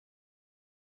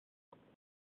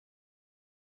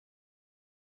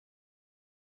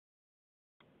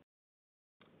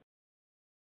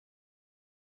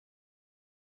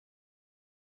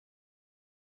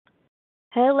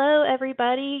Hello,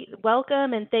 everybody.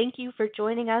 Welcome and thank you for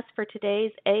joining us for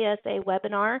today's ASA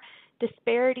webinar,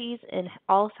 Disparities in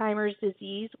Alzheimer's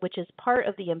Disease, which is part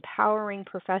of the Empowering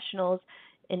Professionals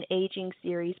in Aging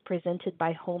series presented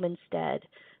by Home Instead.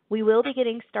 We will be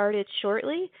getting started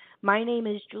shortly. My name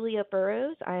is Julia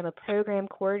Burrows. I am a program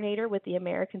coordinator with the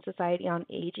American Society on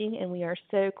Aging, and we are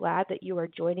so glad that you are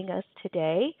joining us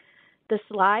today. The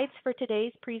slides for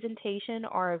today's presentation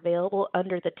are available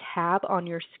under the tab on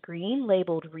your screen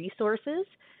labeled Resources,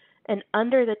 and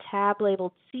under the tab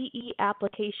labeled CE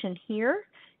Application here,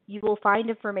 you will find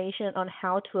information on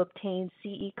how to obtain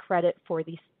CE credit for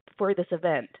this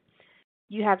event.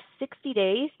 You have 60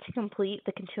 days to complete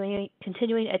the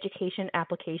continuing education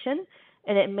application,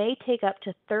 and it may take up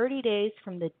to 30 days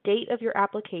from the date of your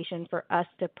application for us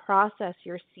to process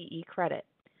your CE credit.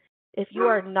 If you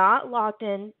are not logged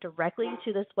in directly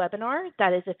to this webinar,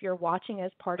 that is if you're watching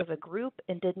as part of a group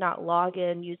and did not log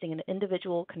in using an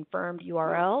individual confirmed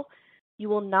URL, you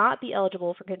will not be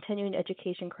eligible for continuing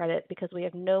education credit because we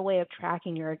have no way of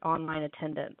tracking your online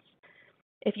attendance.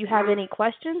 If you have any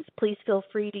questions, please feel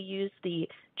free to use the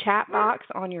chat box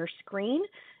on your screen,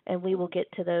 and we will get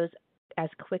to those as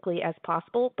quickly as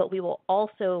possible, but we will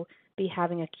also be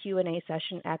having a Q&A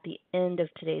session at the end of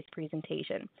today's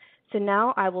presentation. So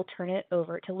now I will turn it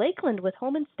over to Lakeland with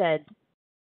Home Instead.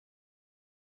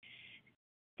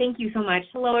 Thank you so much.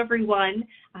 Hello, everyone.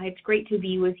 It's great to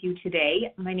be with you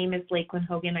today. My name is Lakeland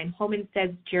Hogan. I'm Home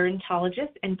Instead's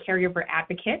gerontologist and caregiver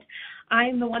advocate.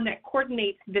 I'm the one that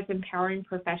coordinates this Empowering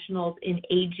Professionals in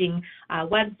Aging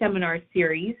web seminar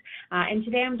series. And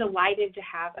today I'm delighted to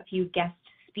have a few guest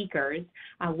speakers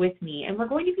with me. And we're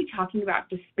going to be talking about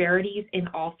disparities in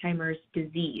Alzheimer's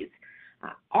disease.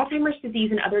 Alzheimer's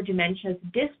disease and other dementias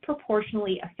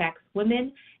disproportionately affects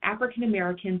women, African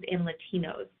Americans, and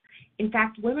Latinos. In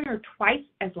fact, women are twice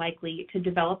as likely to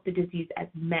develop the disease as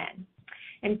men.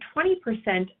 And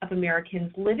 20% of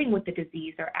Americans living with the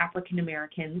disease are African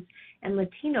Americans, and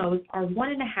Latinos are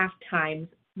 1.5 times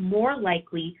more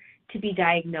likely to be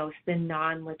diagnosed than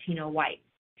non-Latino whites.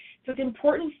 So it's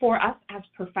important for us as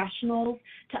professionals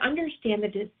to understand the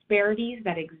disparities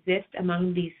that exist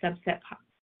among these subsets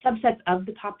of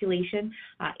the population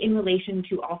in relation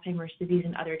to Alzheimer's disease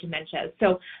and other dementias.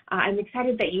 So I'm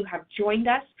excited that you have joined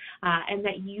us and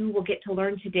that you will get to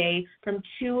learn today from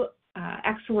two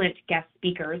excellent guest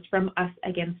speakers from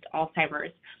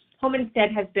UsAgainstAlzheimer's. Home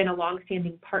Instead has been a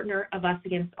longstanding partner of Us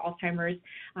Against Alzheimer's,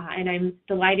 and I'm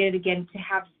delighted again to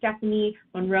have Stephanie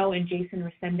Monroe and Jason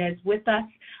Resendez with us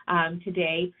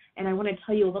today. And I want to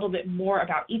tell you a little bit more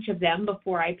about each of them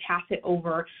before I pass it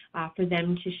over for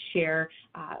them to share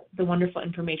the wonderful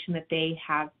information that they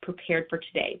have prepared for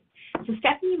today. So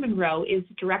Stephanie Monroe is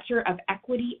Director of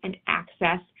Equity and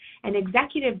Access and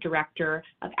Executive Director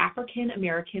of African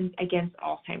Americans Against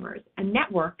Alzheimer's, a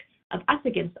network of Us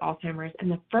Against Alzheimer's and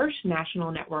the first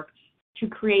national network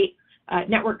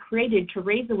created to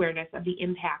raise awareness of the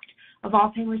impact of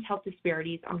Alzheimer's health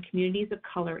disparities on communities of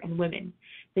color and women,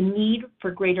 the need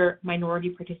for greater minority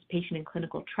participation in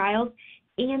clinical trials,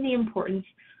 and the importance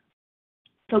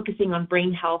focusing on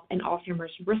brain health and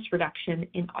Alzheimer's risk reduction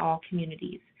in all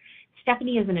communities.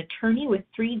 Stephanie is an attorney with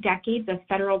 3 decades of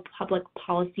federal public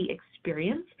policy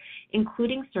experience,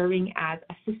 including serving as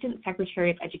Assistant Secretary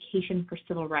of Education for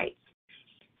Civil Rights.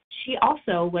 She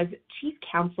also was Chief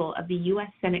Counsel of the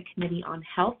U.S. Senate Committee on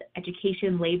Health,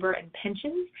 Education, Labor, and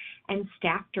Pensions, and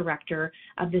Staff Director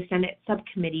of the Senate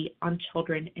Subcommittee on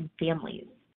Children and Families.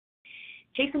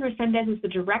 Jason Resendez is the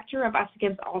Director of Us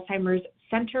Against Alzheimer's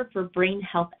Center for Brain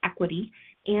Health Equity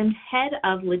and head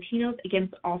of Latinos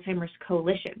Against Alzheimer's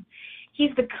Coalition.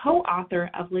 He's the co-author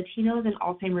of Latinos and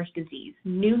Alzheimer's Disease,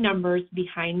 New Numbers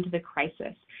Behind the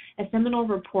Crisis, a seminal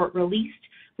report released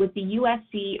with the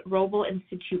USC Roble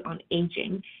Institute on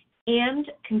Aging,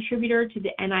 and contributor to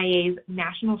the NIA's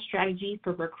National Strategy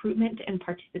for Recruitment and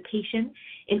Participation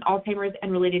in Alzheimer's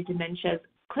and Related Dementias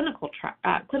clinical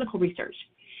research.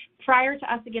 Prior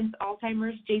to Us Against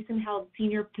Alzheimer's, Jason held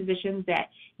senior positions at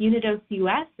Unidos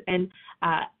US and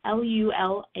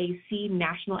LULAC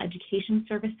National Education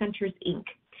Service Centers, Inc.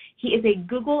 He is a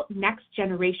Google Next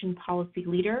Generation Policy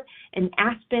Leader, an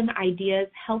Aspen Ideas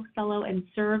Health Fellow, and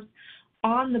serves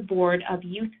on the board of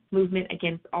Youth Movement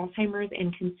Against Alzheimer's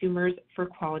and Consumers for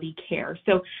Quality Care.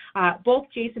 So both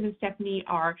Jason and Stephanie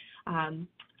are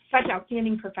such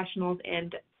outstanding professionals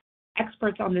and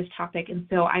experts on this topic, and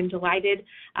so I'm delighted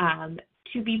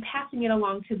to be passing it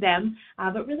along to them.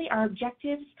 But really our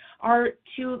objectives are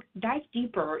to dive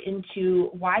deeper into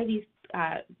why these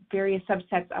various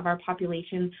subsets of our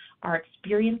population are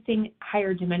experiencing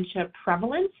higher dementia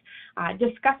prevalence,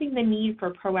 discussing the need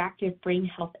for proactive brain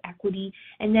health equity,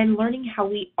 and then learning how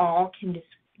we all can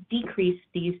decrease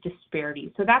these disparities.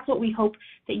 So that's what we hope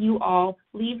that you all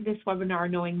leave this webinar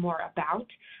knowing more about.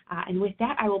 And with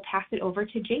that, I will pass it over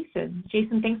to Jason.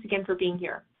 Jason, thanks again for being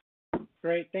here.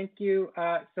 Great. Thank you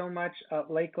so much,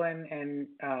 Lakeland, and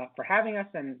for having us,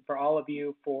 and for all of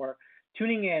you for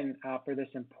tuning in for this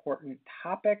important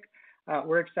topic.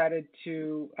 We're excited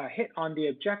to hit on the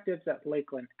objectives that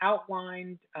Lakeland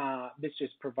outlined. This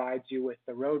just provides you with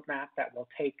the roadmap that we'll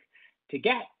take to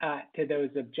get to those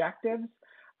objectives,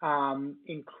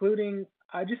 including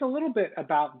just a little bit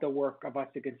about the work of Us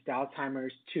Against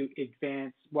Alzheimer's to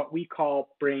advance what we call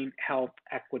brain health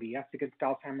equity. Us Against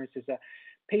Alzheimer's is a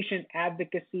patient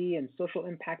advocacy and social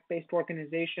impact-based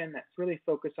organization that's really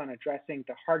focused on addressing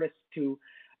the hardest to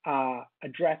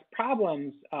address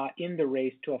problems in the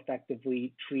race to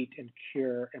effectively treat and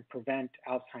cure and prevent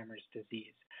Alzheimer's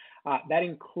disease. That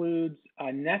includes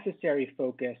a necessary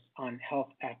focus on health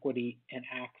equity and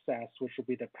access, which will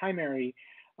be the primary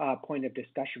point of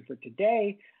discussion for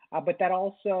today, but that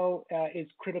also is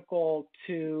critical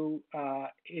to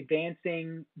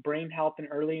advancing brain health and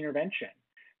early intervention,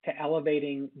 to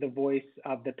elevating the voice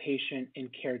of the patient and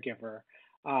caregiver,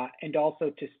 and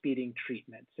also to speeding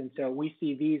treatments. And so we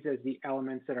see these as the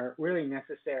elements that are really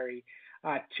necessary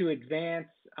to advance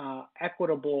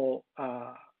equitable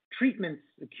treatments,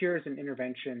 cures, and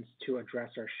interventions to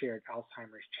address our shared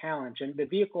Alzheimer's challenge. And the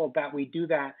vehicle that we do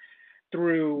that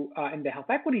through in the health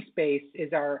equity space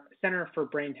is our Center for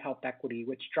Brain Health Equity,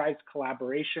 which drives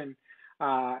collaboration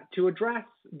to address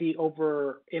the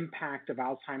impact of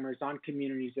Alzheimer's on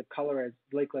communities of color, as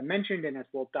Lakeland mentioned, and as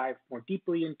we'll dive more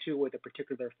deeply into, with a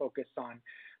particular focus on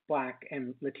Black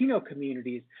and Latino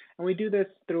communities. And we do this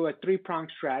through a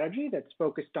three-pronged strategy that's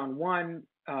focused on, one,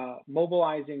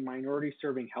 mobilizing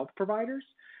minority-serving health providers,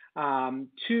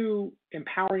 two,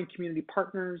 empowering community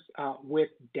partners with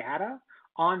data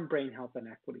on brain health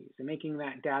inequities and making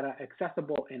that data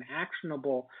accessible and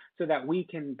actionable so that we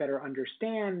can better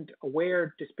understand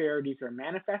where disparities are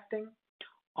manifesting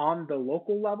on the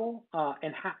local level,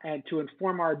 and to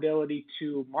inform our ability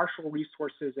to marshal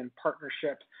resources and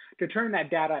partnerships to turn that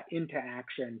data into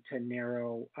action to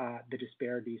narrow the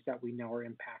disparities that we know are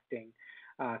impacting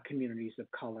communities of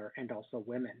color and also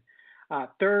women.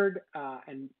 Third,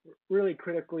 and really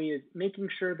critically, is making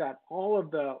sure that all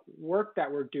of the work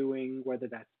that we're doing, whether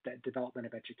that's the development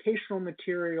of educational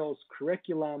materials,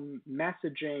 curriculum,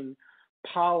 messaging,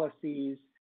 policies,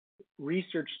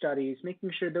 research studies,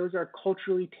 making sure those are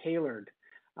culturally tailored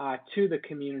to the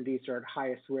communities that are at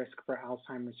highest risk for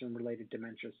Alzheimer's and related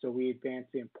dementia. So we advance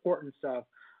the importance of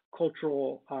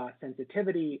cultural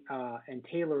sensitivity and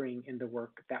tailoring in the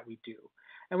work that we do.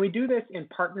 And we do this in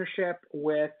partnership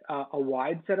with a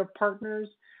wide set of partners.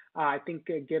 I think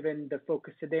given the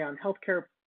focus today on healthcare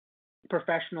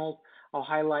professionals, I'll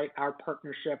highlight our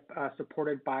partnership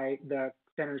supported by the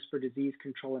Centers for Disease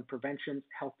Control and Prevention's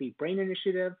Healthy Brain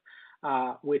Initiative,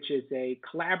 which is a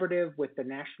collaborative with the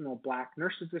National Black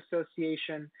Nurses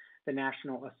Association, the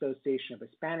National Association of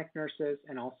Hispanic Nurses,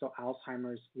 and also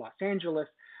Alzheimer's Los Angeles,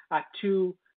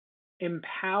 to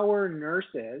empower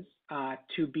nurses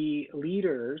to be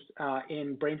leaders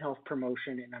in brain health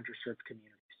promotion in underserved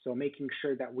communities. So making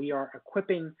sure that we are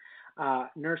equipping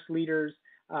nurse leaders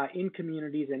in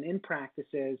communities and in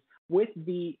practices with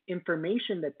the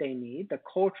information that they need, the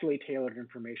culturally tailored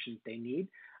information that they need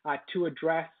to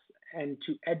address and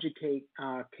to educate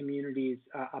communities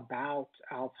about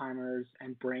Alzheimer's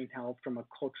and brain health from a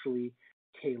culturally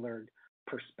tailored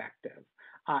perspective.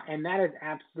 And that is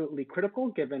absolutely critical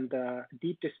given the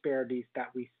deep disparities that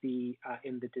we see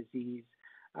in the disease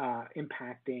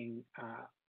impacting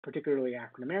particularly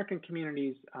African American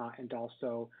communities and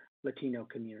also Latino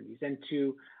communities. And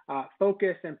to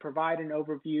focus and provide an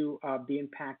overview of the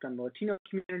impact on the Latino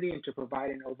community, and to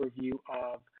provide an overview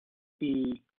of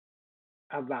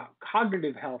about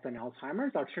cognitive health and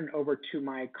Alzheimer's, I'll turn it over to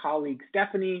my colleague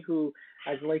Stephanie, who,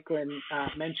 as Lakeland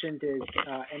mentioned, is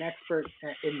an expert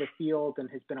in the field and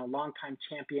has been a longtime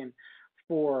champion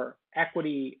for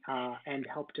equity and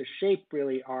helped to shape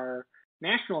really our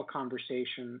national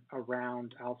conversation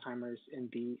around Alzheimer's in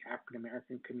the African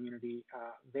American community.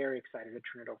 Very excited to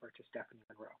turn it over to Stephanie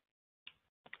Monroe.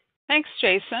 Thanks,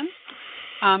 Jason.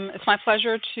 It's my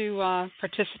pleasure to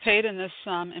participate in this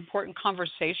important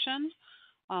conversation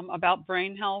about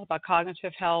brain health, about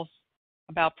cognitive health,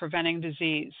 about preventing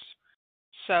disease.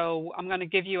 So I'm going to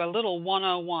give you a little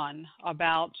 101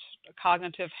 about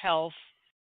cognitive health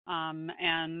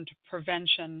and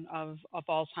prevention of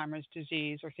Alzheimer's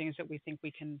disease, or things that we think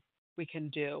we can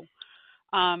do.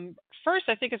 First,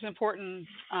 I think it's important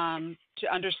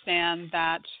to understand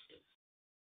that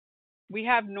we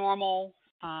have normal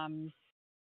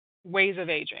ways of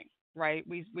aging, right?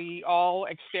 We all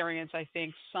experience, I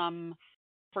think, some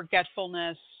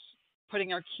forgetfulness,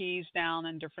 putting our keys down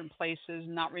in different places,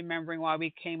 not remembering why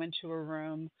we came into a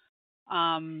room.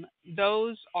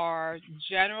 Those are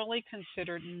generally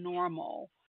considered normal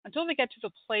until they get to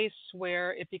the place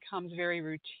where it becomes very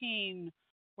routine,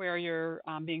 where you're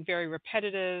being very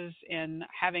repetitive in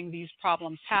having these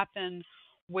problems happen,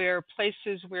 where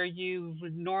places where you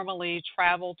would normally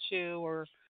travel to, or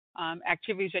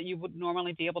activities that you would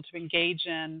normally be able to engage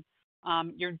in,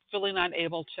 you're really not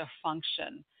able to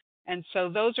function. And so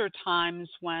those are times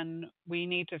when we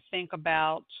need to think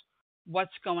about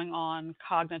what's going on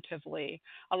cognitively.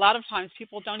 A lot of times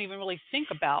people don't even really think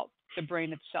about the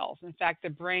brain itself. In fact, the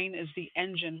brain is the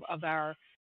engine of our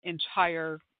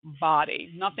entire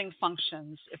body. Nothing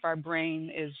functions if our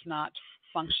brain is not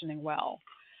functioning well.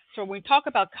 So when we talk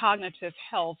about cognitive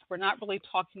health, we're not really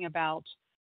talking about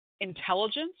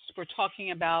intelligence. We're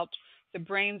talking about the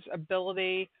brain's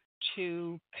ability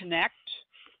to connect,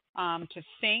 to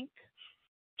think,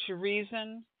 to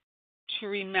reason, to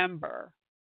remember.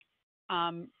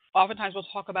 Oftentimes we'll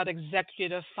talk about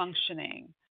executive functioning,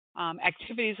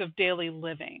 activities of daily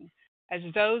living. As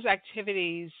those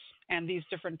activities and these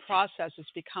different processes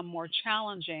become more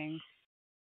challenging,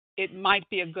 it might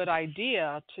be a good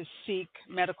idea to seek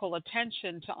medical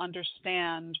attention to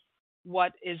understand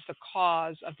what is the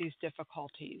cause of these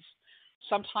difficulties.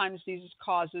 Sometimes these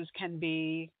causes can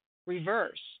be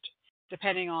reversed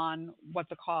depending on what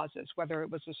the cause is, whether it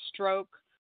was a stroke,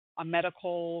 a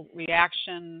medical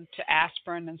reaction to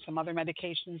aspirin and some other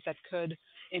medications that could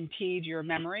impede your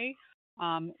memory,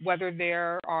 whether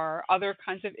there are other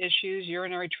kinds of issues.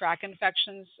 Urinary tract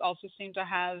infections also seem to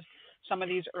have some of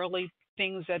these early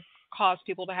things that cause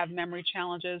people to have memory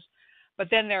challenges. But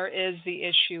then there is the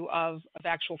issue of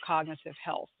actual cognitive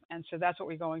health. And so that's what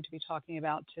we're going to be talking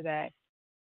about today.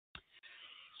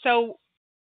 So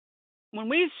when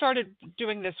we started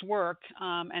doing this work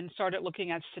and started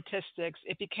looking at statistics,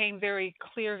 it became very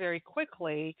clear very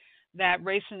quickly that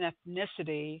race and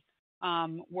ethnicity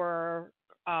were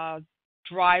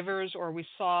drivers, or we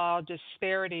saw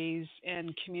disparities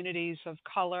in communities of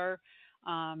color,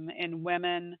 in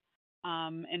women,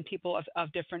 in people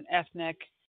of different ethnic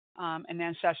and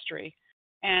ancestry,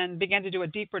 and began to do a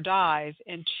deeper dive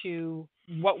into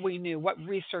what we knew, what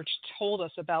research told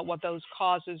us about what those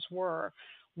causes were,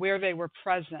 where they were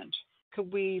present.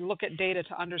 Could we look at data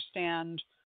to understand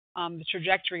the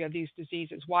trajectory of these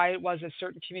diseases, why it was that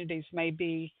certain communities may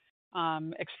be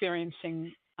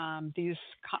experiencing these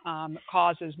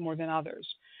causes more than others?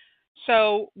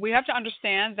 So we have to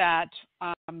understand that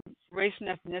race and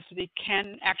ethnicity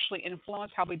can actually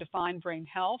influence how we define brain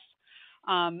health.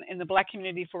 In the Black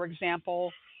community, for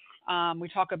example, we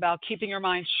talk about keeping your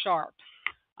mind sharp.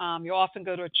 You'll often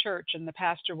go to a church and the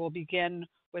pastor will begin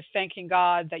with thanking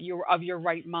God that you're of your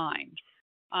right mind.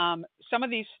 Some of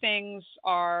these things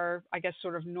are, I guess,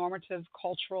 sort of normative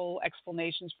cultural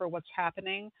explanations for what's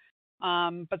happening,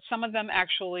 but some of them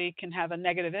actually can have a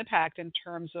negative impact in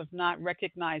terms of not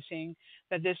recognizing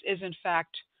that this is, in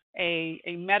fact, a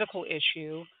medical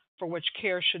issue for which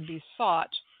care should be sought,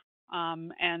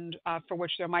 and for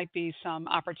which there might be some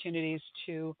opportunities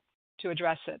to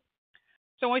address it.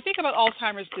 So when we think about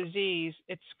Alzheimer's disease,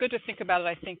 it's good to think about it,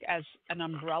 I think, as an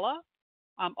umbrella.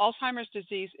 Alzheimer's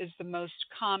disease is the most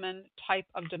common type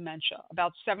of dementia.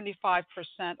 About 75%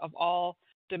 of all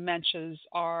dementias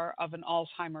are of an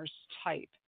Alzheimer's type.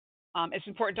 It's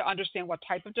important to understand what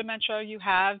type of dementia you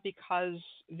have, because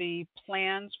the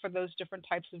plans for those different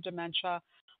types of dementia,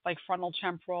 like frontal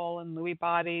temporal and Lewy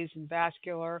bodies and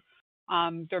vascular,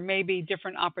 there may be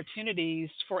different opportunities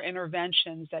for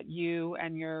interventions that you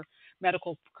and your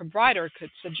medical provider could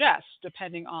suggest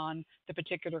depending on the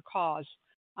particular cause.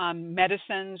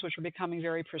 Medicines, which are becoming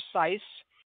very precise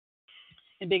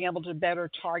in being able to better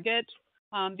target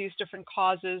these different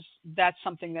causes, that's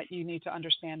something that you need to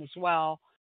understand as well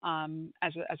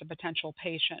as a potential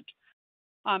patient.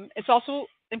 It's also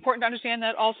important to understand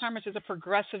that Alzheimer's is a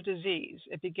progressive disease.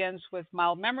 It begins with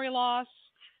mild memory loss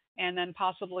and then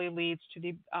possibly leads to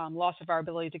the loss of our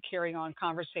ability to carry on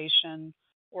conversation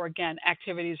or, again,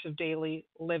 activities of daily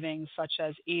living, such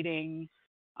as eating,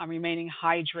 remaining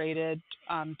hydrated,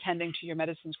 tending to your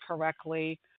medicines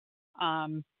correctly,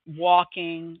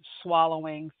 walking,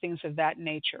 swallowing, things of that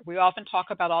nature. We often talk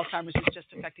about Alzheimer's as just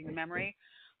affecting the memory,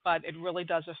 but it really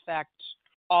does affect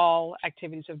all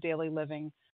activities of daily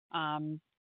living,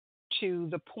 to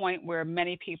the point where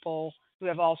many people who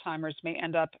have Alzheimer's may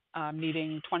end up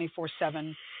needing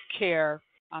 24/7 care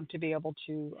to be able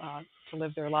to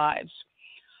live their lives.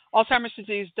 Alzheimer's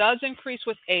disease does increase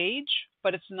with age,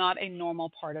 but it's not a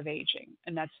normal part of aging,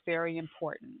 and that's very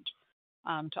important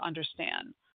to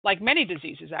understand. Like many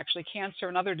diseases, actually, cancer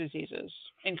and other diseases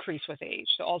increase with age.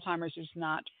 So Alzheimer's is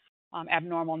not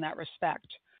abnormal in that respect.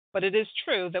 But it is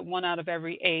true that 1 out of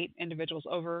every 8 individuals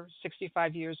over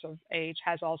 65 years of age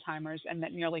has Alzheimer's, and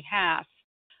that nearly half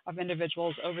of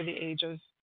individuals over the age of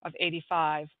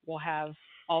 85 will have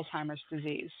Alzheimer's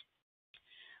disease.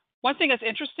 One thing that's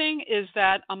interesting is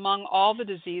that among all the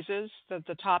diseases,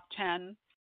 the top 10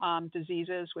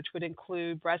 diseases, which would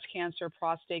include breast cancer,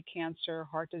 prostate cancer,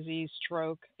 heart disease,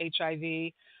 stroke,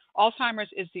 HIV,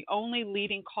 Alzheimer's is the only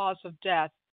leading cause of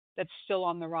death that's still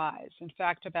on the rise. In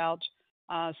fact, about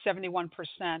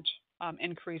 71%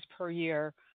 increase per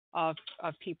year of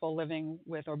people living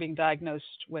with or being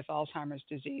diagnosed with Alzheimer's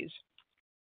disease.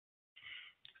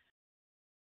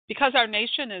 Because our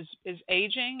nation is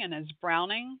aging and is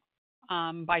browning,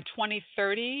 by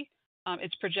 2030,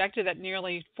 it's projected that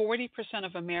nearly 40%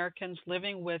 of Americans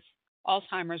living with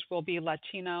Alzheimer's will be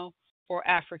Latino or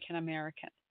African American.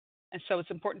 And so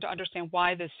it's important to understand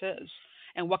why this is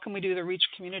and what can we do to reach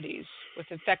communities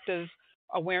with effective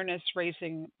awareness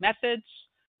raising methods,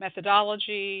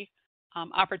 methodology,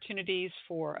 opportunities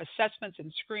for assessments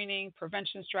and screening,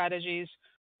 prevention strategies.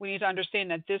 We need to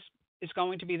understand that this is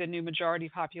going to be the new majority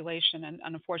population, and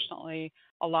unfortunately,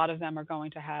 a lot of them are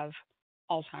going to have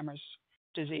Alzheimer's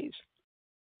disease.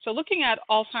 So looking at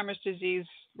Alzheimer's disease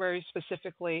very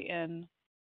specifically in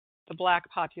the Black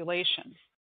population,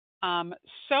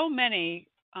 so many,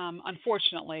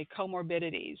 unfortunately,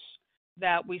 comorbidities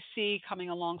that we see coming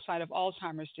alongside of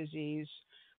Alzheimer's disease,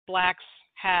 Blacks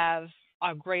have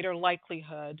a greater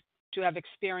likelihood to have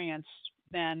experienced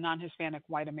than non-Hispanic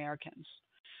white Americans.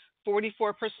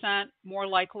 44% more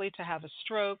likely to have a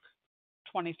stroke,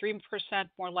 23%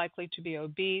 more likely to be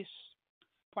obese,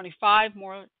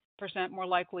 25% more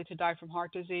likely to die from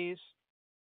heart disease,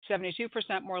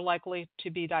 72% more likely to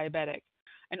be diabetic.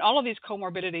 And all of these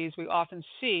comorbidities we often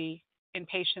see in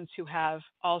patients who have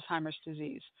Alzheimer's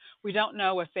disease. We don't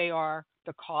know if they are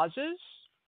the causes.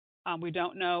 We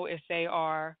don't know if they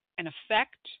are an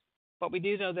effect, but we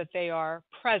do know that they are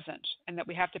present and that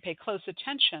we have to pay close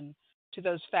attention to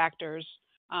those factors.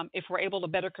 If we're able to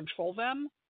better control them,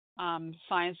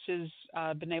 science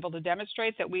has been able to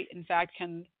demonstrate that we, in fact,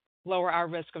 can lower our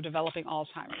risk of developing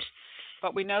Alzheimer's.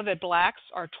 But we know that Blacks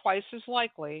are twice as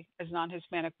likely as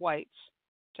non-Hispanic whites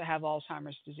to have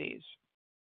Alzheimer's disease.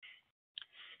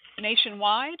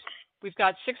 Nationwide, we've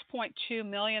got 6.2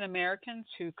 million Americans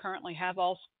who currently have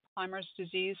Alzheimer's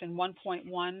disease, and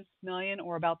 1.1 million,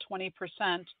 or about 20%,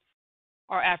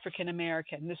 are African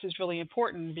American. This is really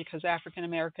important because African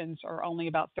Americans are only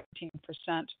about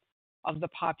 13% of the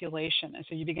population, and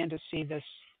so you begin to see this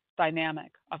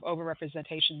dynamic of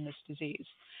overrepresentation in this disease.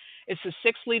 It's the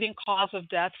 6th leading cause of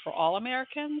death for all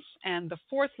Americans and the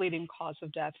 4th leading cause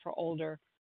of death for older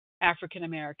African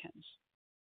Americans.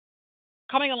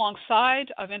 Coming alongside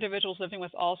of individuals living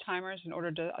with Alzheimer's in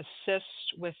order to assist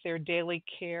with their daily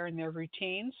care and their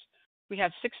routines, we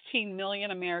have 16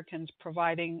 million Americans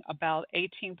providing about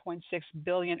 18.6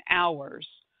 billion hours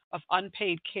of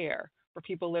unpaid care for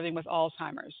people living with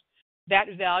Alzheimer's. That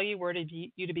value, were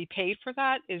you to be paid for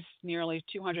that, is nearly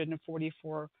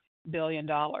 $244 billion.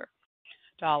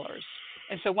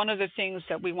 And so one of the things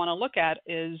that we want to look at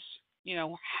is,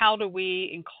 how do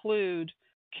we include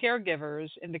caregivers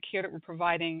in the care that we're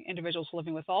providing individuals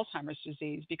living with Alzheimer's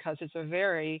disease, because it's a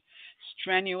very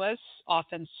strenuous,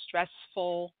 often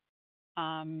stressful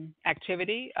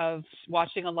activity of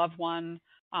watching a loved one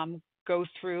go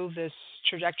through this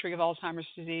trajectory of Alzheimer's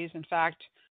disease. In fact,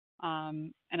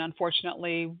 and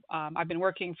unfortunately, I've been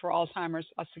working for Us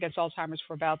Against Alzheimer's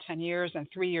for about 10 years, and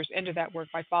 3 years into that work,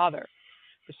 my father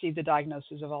received the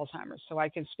diagnosis of Alzheimer's. So I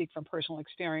can speak from personal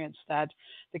experience that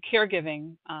the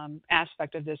caregiving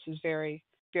aspect of this is very,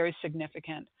 very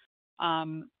significant.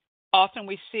 Often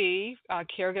we see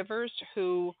caregivers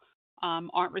who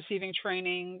aren't receiving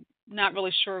training, not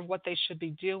really sure of what they should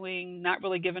be doing, not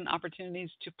really given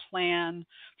opportunities to plan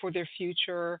for their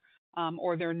future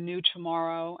or their new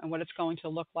tomorrow and what it's going to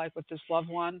look like with this loved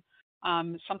one.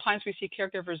 Sometimes we see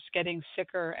caregivers getting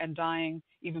sicker and dying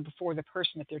even before the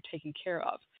person that they're taking care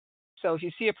of. So if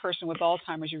you see a person with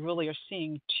Alzheimer's, you really are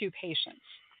seeing 2 patients.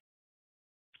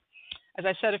 As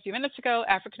I said a few minutes ago,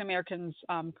 African Americans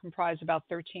comprise about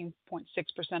 13.6%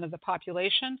 of the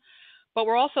population, but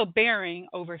we're also bearing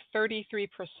over 33%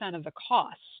 of the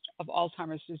cost of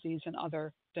Alzheimer's disease and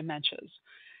other dementias.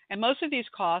 And most of these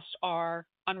costs are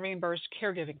unreimbursed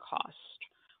caregiving costs.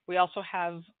 We also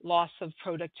have loss of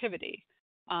productivity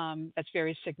that's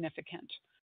very significant.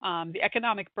 The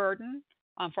economic burden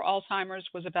for Alzheimer's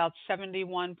was about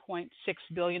 $71.6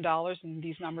 billion, and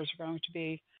these numbers are going to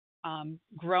be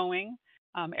growing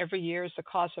every year as the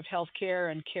cost of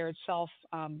healthcare and care itself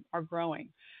are growing.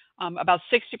 About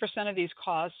 60% of these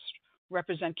costs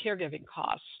represent caregiving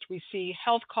costs. We see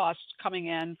health costs coming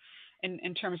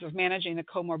in terms of managing the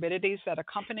comorbidities that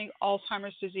accompany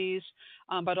Alzheimer's disease,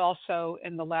 but also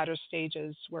in the latter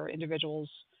stages where individuals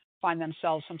find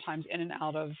themselves sometimes in and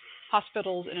out of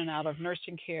hospitals, in and out of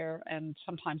nursing care, and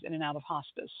sometimes in and out of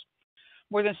hospice.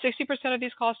 More than 60% of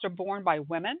these costs are borne by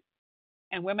women,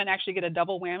 and women actually get a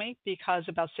double whammy because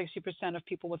about 60% of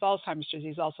people with Alzheimer's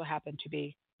disease also happen to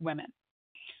be women.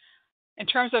 In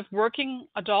terms of working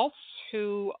adults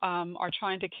who are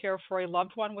trying to care for a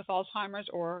loved one with Alzheimer's,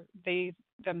 or they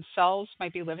themselves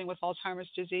might be living with Alzheimer's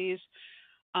disease,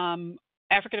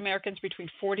 African Americans between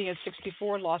 40 and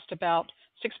 64 lost about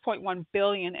 $6.1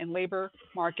 billion in labor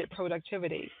market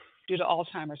productivity due to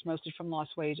Alzheimer's, mostly from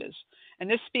lost wages. And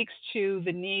this speaks to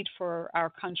the need for our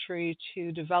country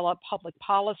to develop public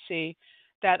policy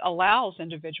that allows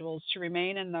individuals to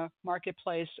remain in the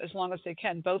marketplace as long as they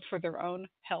can, both for their own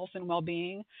health and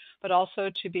well-being, but also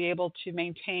to be able to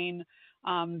maintain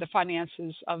the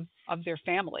finances of their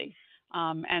family,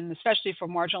 and especially for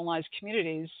marginalized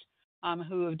communities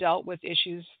who have dealt with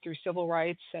issues through civil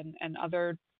rights and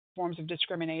other forms of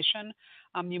discrimination.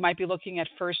 You might be looking at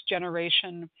first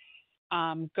generation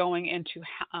going into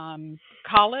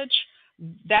college.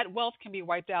 That wealth can be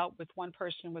wiped out with one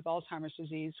person with Alzheimer's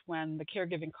disease when the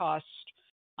caregiving cost,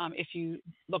 if you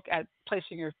look at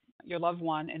placing your loved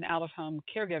one in out-of-home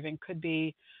caregiving, could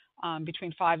be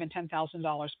between $5,000 and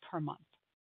 $10,000 per month.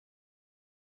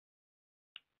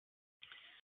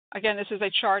 Again, this is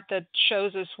a chart that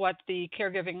shows us what the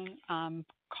caregiving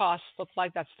costs look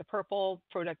like. That's the purple.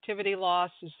 Productivity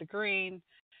loss is the green.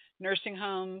 Nursing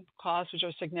home costs, which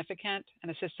are significant,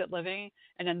 and assisted living.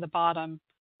 And then the bottom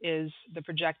is the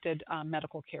projected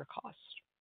medical care cost.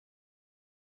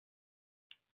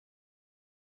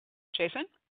 Jason?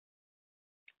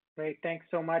 Great, thanks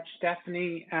so much,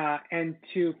 Stephanie. And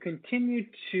to continue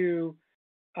to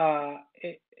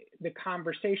the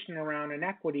conversation around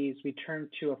inequities, we turn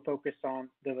to a focus on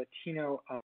the Latino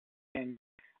and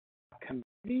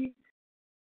community.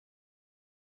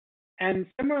 And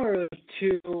similar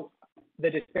to the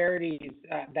disparities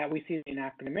that we see in the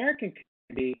African American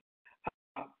community,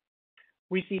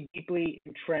 we see deeply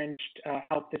entrenched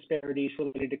health disparities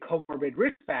related to comorbid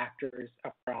risk factors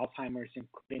for Alzheimer's,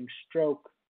 including stroke,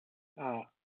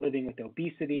 living with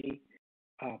obesity,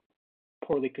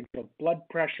 poorly controlled blood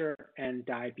pressure, and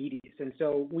diabetes. And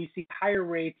so we see higher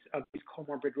rates of these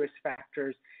comorbid risk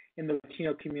factors in the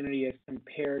Latino community as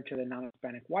compared to the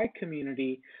non-Hispanic white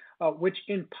community, which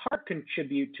in part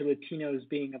contribute to Latinos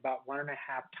being about 1.5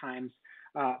 times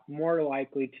more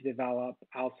likely to develop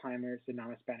Alzheimer's than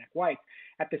non-Hispanic whites.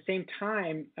 At the same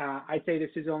time, I'd say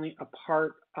this is only a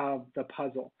part of the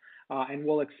puzzle. And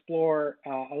we'll explore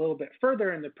a little bit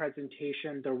further in the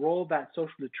presentation the role that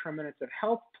social determinants of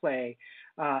health play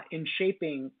in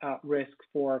shaping risk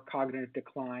for cognitive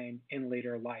decline in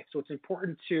later life. So it's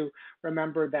important to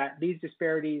remember that these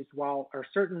disparities, while are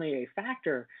certainly a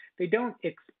factor, they don't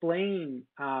explain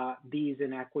these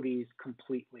inequities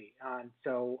completely.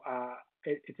 So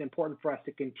it's important for us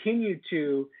to continue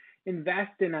to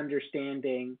invest in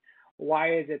understanding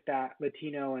why is it that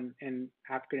Latino and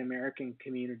African American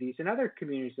communities and other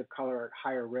communities of color are at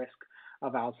higher risk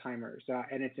of Alzheimer's?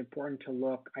 And it's important to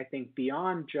look, I think,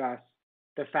 beyond just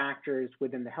the factors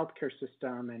within the healthcare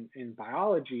system and in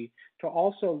biology to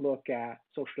also look at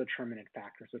social determinant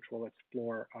factors, which we'll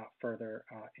explore further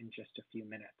in just a few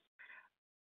minutes.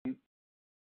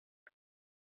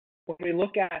 When we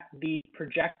look at the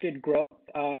projected growth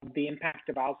of the impact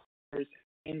of Alzheimer's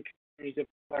in communities of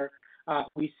color,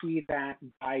 we see that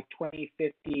by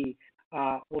 2050,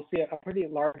 we'll see a pretty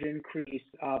large increase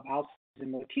of Alzheimer's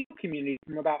in the Latino community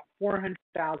from about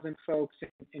 400,000 folks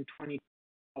in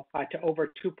 2012 to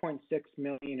over 2.6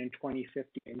 million in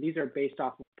 2050. And these are based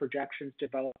off of projections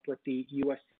developed with the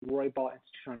U.S. Roybal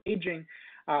Institute on Aging,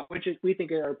 which we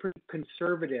think are a pretty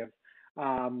conservative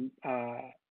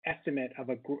estimate of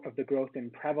the growth in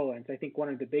prevalence. I think one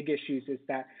of the big issues is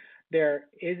that there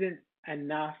isn't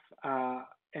enough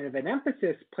kind of an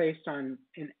emphasis placed on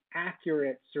an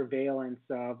accurate surveillance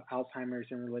of Alzheimer's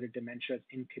and related dementias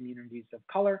in communities of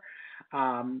color,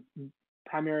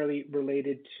 primarily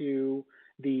related to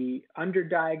the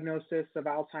underdiagnosis of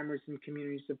Alzheimer's in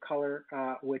communities of color,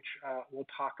 which we'll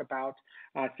talk about,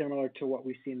 similar to what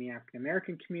we see in the African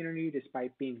American community.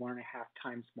 Despite being 1.5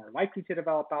 times more likely to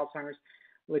develop Alzheimer's,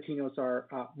 Latinos are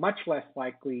much less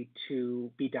likely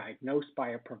to be diagnosed by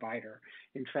a provider.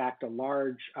 In fact, a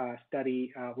large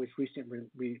study was recently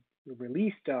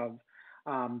released of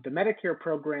the Medicare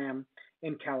program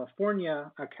in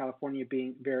California, California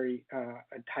being very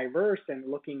diverse and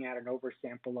looking at an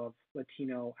oversample of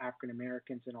Latino, African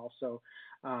Americans, and also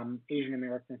Asian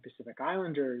American and Pacific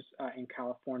Islanders in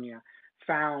California,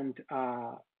 found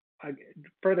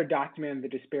further documented the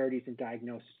disparities in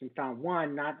diagnosis and found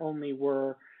one, not only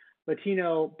were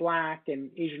Latino, Black, and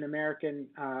Asian American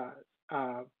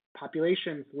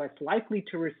populations less likely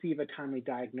to receive a timely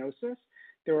diagnosis,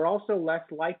 they were also less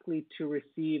likely to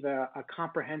receive a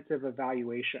comprehensive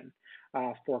evaluation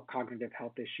for cognitive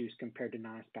health issues compared to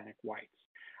non-Hispanic whites.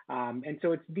 And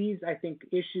so it's these, I think,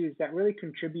 issues that really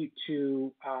contribute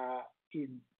to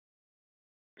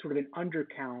sort of an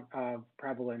undercount of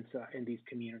prevalence in these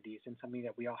communities, and something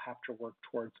that we all have to work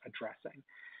towards addressing.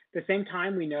 At the same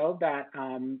time, we know that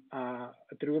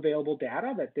through available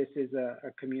data that this is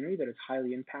a community that is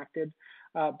highly impacted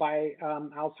by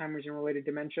Alzheimer's and related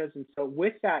dementias. And so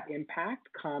with that impact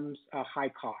comes a high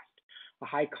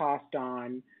cost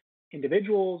on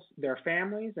individuals, their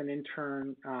families, and in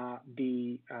turn,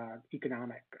 the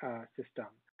economic system.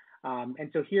 And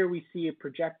so here we see a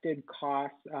projected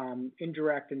cost,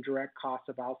 indirect and direct costs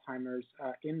of Alzheimer's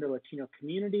in the Latino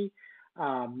community.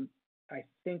 I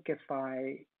think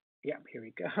here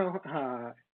we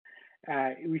go.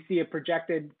 We see a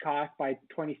projected cost by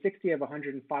 2060 of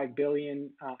 $105 billion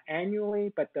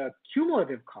annually, but the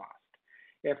cumulative cost,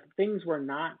 if things were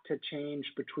not to change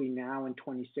between now and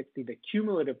 2060, the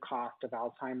cumulative cost of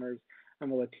Alzheimer's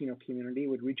and the Latino community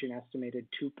would reach an estimated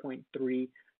 $2.3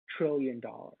 trillion.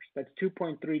 That's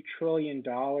 $2.3 trillion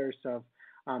of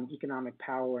economic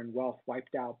power and wealth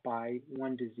wiped out by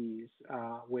one disease,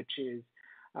 which is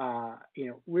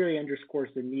really underscores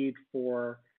the need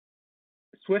for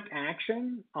swift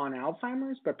action on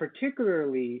Alzheimer's, but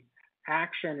particularly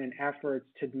action and efforts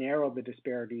to narrow the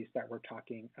disparities that we're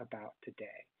talking about today.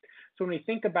 So when we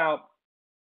think about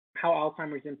how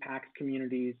Alzheimer's impacts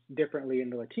communities differently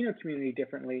and the Latino community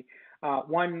differently,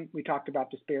 one, we talked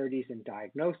about disparities in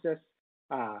diagnosis,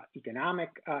 economic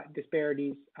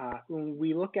disparities. When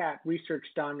we look at research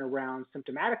done around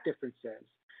symptomatic differences,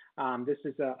 this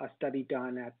is a study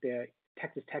done at the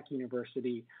Texas Tech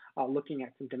University looking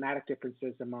at symptomatic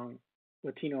differences among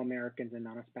Latino Americans and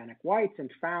non-Hispanic whites, and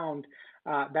found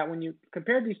that when you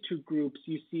compare these two groups,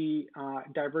 you see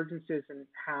divergences in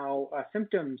how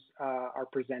symptoms are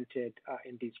presented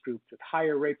in these groups, with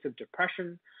higher rates of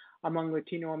depression among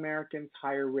Latino Americans,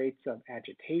 higher rates of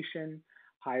agitation,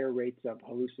 higher rates of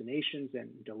hallucinations and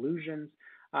delusions.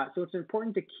 So it's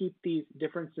important to keep these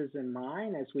differences in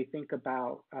mind as we think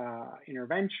about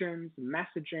interventions,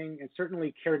 messaging, and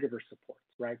certainly caregiver supports,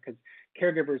 right? Because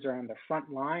caregivers are on the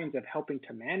front lines of helping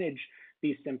to manage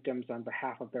these symptoms on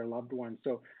behalf of their loved ones.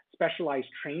 So specialized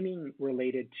training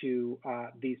related to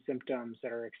these symptoms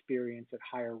that are experienced at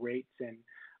higher rates in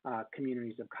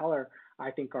communities of color, I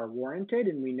think are warranted.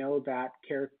 And we know that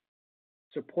care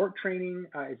support training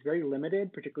is very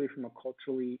limited, particularly from a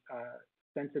culturally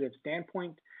sensitive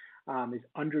standpoint, is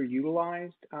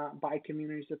underutilized by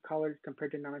communities of color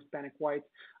compared to non-Hispanic whites.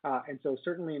 And so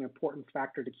certainly an important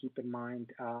factor to keep in mind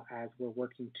as we're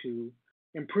working to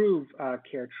improve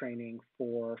care training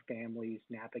for families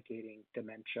navigating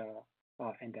dementia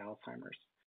and Alzheimer's.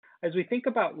 As we think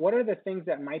about what are the things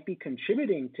that might be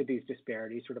contributing to these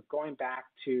disparities, sort of going back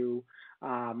to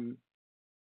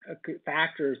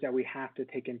factors that we have to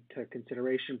take into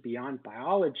consideration beyond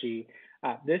biology,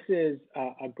 this is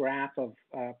a graph of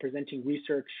presenting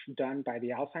research done by the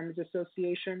Alzheimer's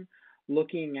Association,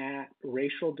 looking at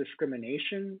racial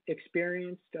discrimination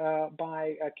experienced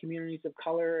by communities of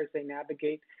color as they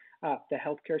navigate the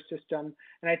healthcare system.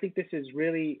 And I think this is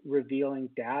really revealing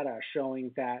data showing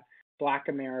that Black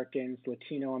Americans,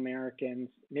 Latino Americans,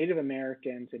 Native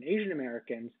Americans, and Asian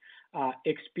Americans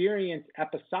experience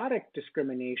episodic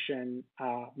discrimination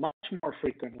much more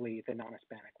frequently than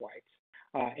non-Hispanic whites.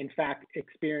 In fact,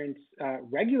 experience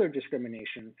regular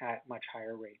discrimination at much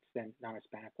higher rates than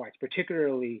non-Hispanic whites,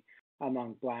 particularly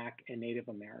among Black and Native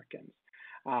Americans.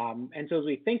 And so as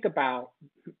we think about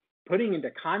putting into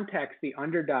context the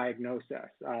underdiagnosis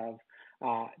of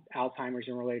Alzheimer's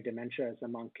and related dementias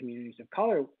among communities of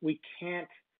color, we can't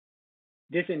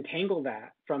disentangle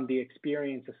that from the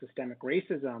experience of systemic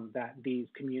racism that these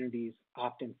communities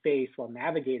often face while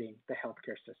navigating the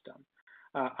healthcare system.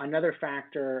 Another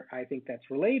factor I think that's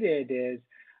related is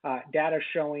data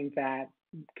showing that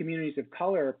communities of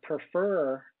color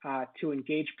prefer to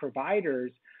engage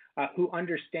providers who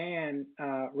understand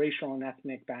racial and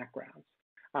ethnic backgrounds.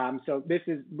 So this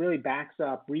really backs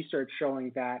up research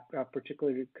showing that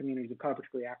particularly communities of color,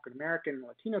 particularly African American and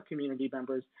Latino community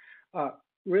members,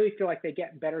 really feel like they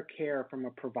get better care from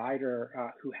a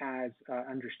provider who has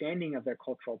understanding of their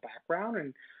cultural background,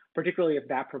 and particularly if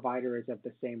that provider is of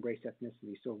the same race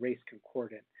ethnicity, so race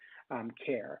concordant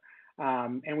care.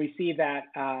 And we see that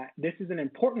this is an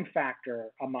important factor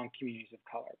among communities of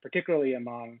color, particularly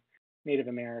among Native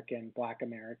American, Black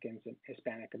Americans, and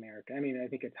Hispanic American. I mean, I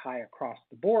think it's high across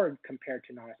the board compared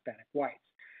to non-Hispanic whites.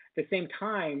 At the same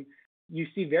time, you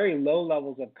see very low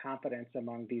levels of confidence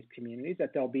among these communities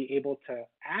that they'll be able to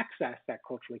access that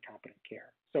culturally competent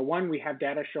care. So one, we have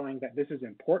data showing that this is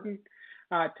important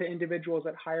to individuals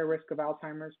at higher risk of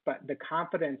Alzheimer's, but the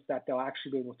confidence that they'll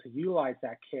actually be able to utilize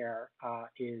that care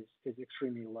is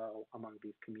extremely low among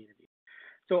these communities.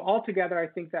 So altogether, I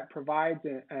think that provides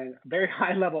a very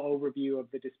high-level overview of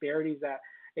the disparities that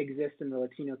exist in the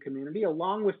Latino community,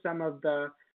 along with some of the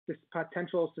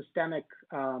potential systemic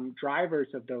drivers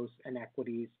of those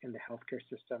inequities in the healthcare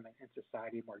system and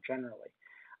society more generally.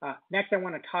 Next, I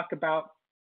want to talk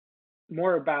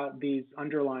more about these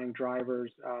underlying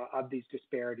drivers of these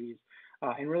disparities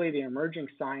and really the emerging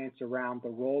science around the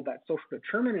role that social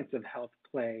determinants of health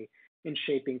play in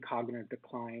shaping cognitive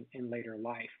decline in later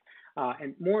life.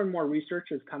 And more research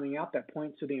is coming out that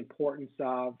points to the importance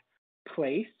of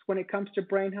place when it comes to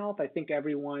brain health. I think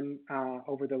everyone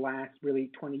over the last really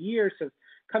 20 years has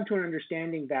come to an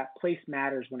understanding that place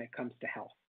matters when it comes to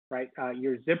health, right?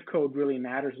 Your zip code really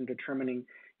matters in determining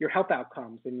your health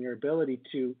outcomes and your ability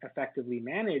to effectively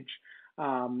manage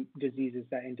diseases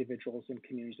that individuals in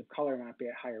communities of color might be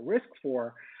at higher risk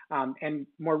for. And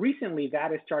more recently,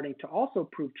 that is starting to also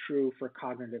prove true for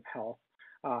cognitive health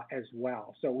as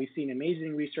well. So we've seen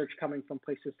amazing research coming from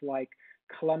places like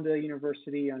Columbia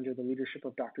University under the leadership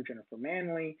of Dr. Jennifer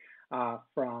Manley,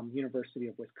 from University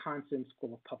of Wisconsin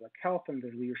School of Public Health under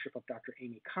the leadership of Dr.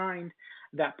 Amy Kind,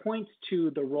 that points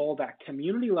to the role that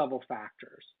community level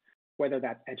factors, whether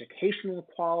that's educational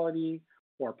quality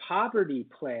or poverty,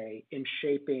 play in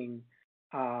shaping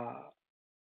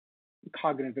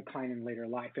cognitive decline in later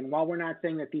life. And while we're not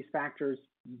saying that these factors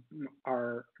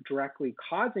are directly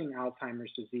causing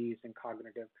Alzheimer's disease and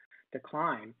cognitive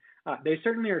decline, they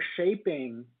certainly are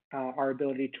shaping our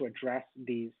ability to address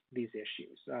these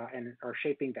issues and are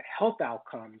shaping the health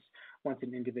outcomes once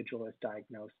an individual is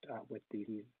diagnosed with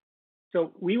disease.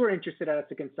 So we were interested at Us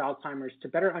Against Alzheimer's to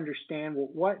better understand, well,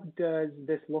 what does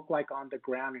this look like on the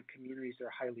ground in communities that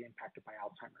are highly impacted by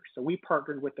Alzheimer's? So we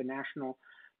partnered with the National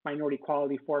Minority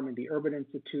Quality Forum and the Urban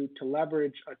Institute to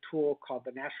leverage a tool called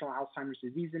the National Alzheimer's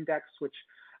Disease Index, which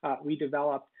we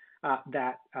developed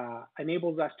that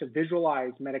enables us to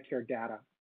visualize Medicare data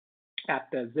at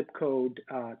the zip code,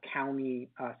 county,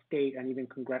 state, and even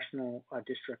congressional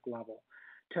district level,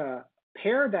 to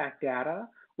pair that data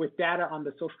with data on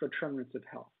the social determinants of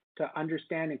health, to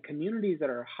understand in communities that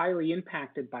are highly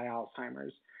impacted by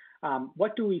Alzheimer's,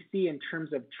 what do we see in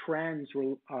terms of trends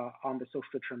on the social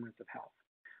determinants of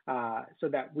health, so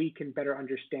that we can better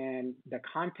understand the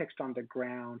context on the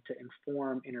ground to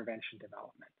inform intervention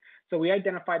development. So we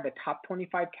identified the top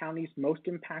 25 counties most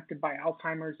impacted by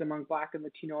Alzheimer's among Black and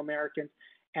Latino Americans,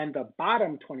 and the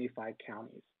bottom 25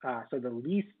 counties, so the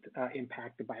least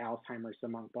impacted by Alzheimer's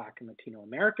among Black and Latino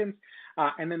Americans,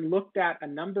 and then looked at a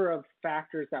number of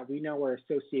factors that we know are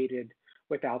associated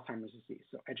with Alzheimer's disease.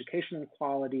 So educational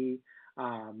quality,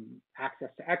 access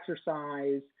to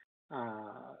exercise,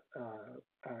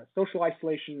 social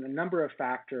isolation, a number of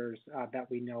factors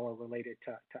that we know are related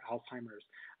to Alzheimer's,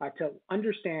 to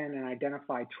understand and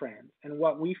identify trends. And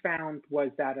what we found was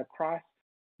that across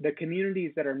the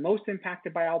communities that are most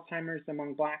impacted by Alzheimer's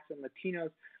among Blacks and Latinos,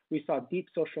 we saw deep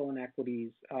social inequities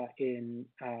in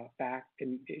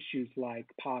issues like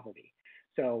poverty.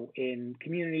 So in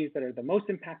communities that are the most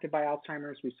impacted by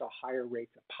Alzheimer's, we saw higher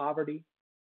rates of poverty.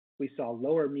 We saw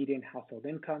lower median household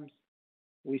incomes.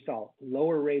 We saw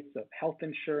lower rates of health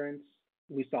insurance.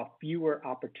 We saw fewer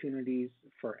opportunities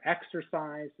for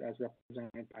exercise as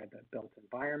represented by the built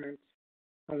environment.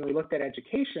 When we looked at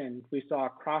education, we saw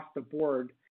across the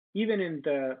board, even in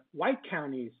the white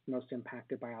counties most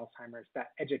impacted by Alzheimer's,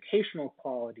 that educational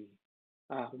quality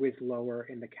was lower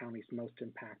in the counties most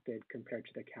impacted compared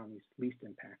to the counties least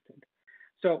impacted.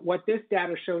 So what this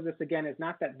data shows us, again, is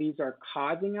not that these are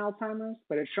causing Alzheimer's,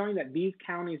 but it's showing that these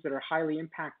counties that are highly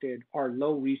impacted are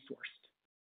low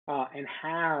resourced and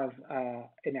have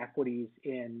inequities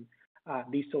in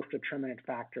these social determinant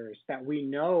factors that we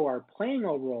know are playing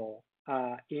a role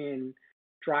in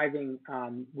driving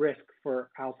risk for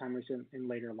Alzheimer's in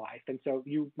later life. And so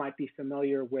you might be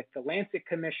familiar with the Lancet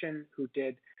Commission, who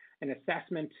did an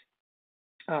assessment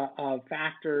of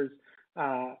factors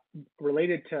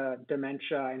related to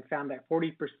dementia and found that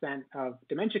 40% of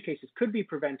dementia cases could be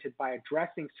prevented by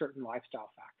addressing certain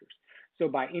lifestyle factors. So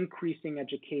by increasing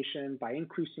education, by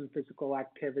increasing physical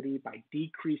activity, by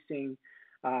decreasing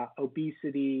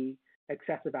obesity,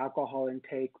 excessive alcohol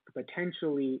intake,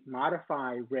 potentially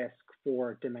modify risk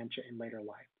for dementia in later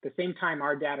life. At the same time,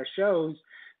 our data shows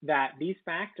that these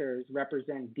factors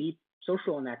represent deep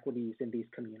social inequities in these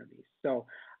communities. So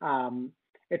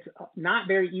it's not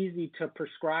very easy to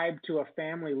prescribe to a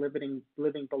family living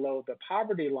below the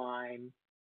poverty line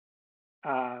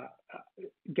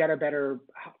get a better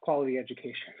quality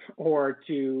education, or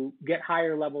to get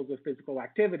higher levels of physical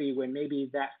activity when maybe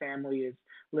that family is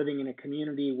living in a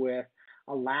community with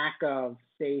a lack of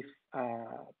safe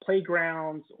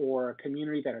playgrounds, or a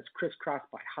community that is crisscrossed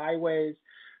by highways.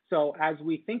 So as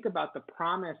we think about the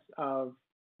promise of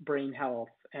brain health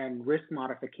and risk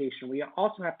modification, we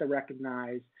also have to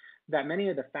recognize that many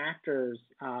of the factors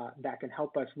that can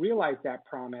help us realize that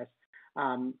promise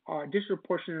are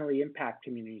disproportionately impact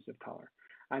communities of color.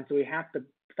 And so we have to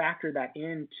factor that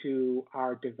into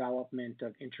our development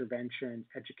of interventions,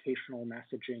 educational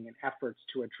messaging, and efforts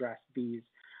to address these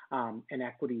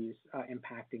inequities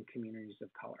impacting communities of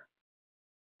color.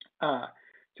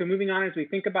 So moving on, as we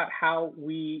think about how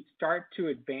we start to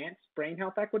advance brain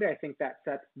health equity, I think that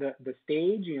sets the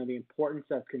stage, the importance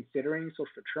of considering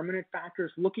social determinant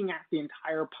factors, looking at the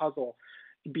entire puzzle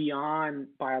beyond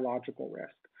biological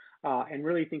risk, and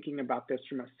really thinking about this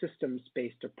from a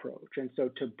systems-based approach. And so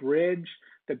to bridge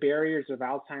the barriers of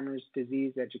Alzheimer's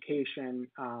disease education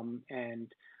and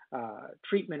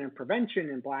treatment and prevention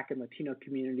in Black and Latino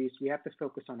communities, we have to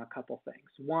focus on a couple things.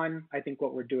 One, I think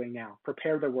what we're doing now,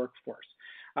 prepare the workforce,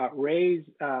 raise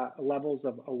levels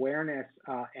of awareness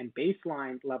and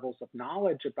baseline levels of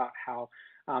knowledge about how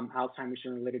Alzheimer's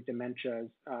and related dementias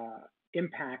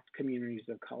impact communities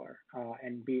of color,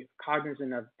 and be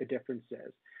cognizant of the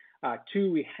differences.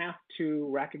 Two, we have to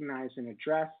recognize and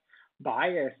address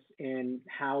bias in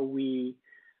how we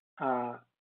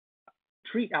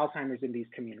treat Alzheimer's in these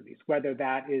communities, whether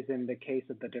that is in the case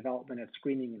of the development of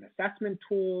screening and assessment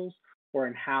tools, or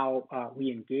in how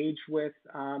we engage with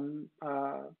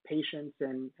patients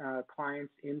and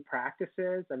clients in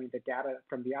practices. I mean, the data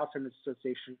from the Alzheimer's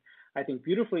Association, I think,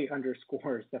 beautifully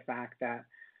underscores the fact that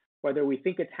whether we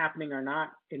think it's happening or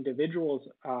not, individuals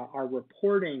are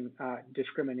reporting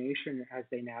discrimination as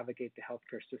they navigate the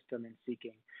healthcare system and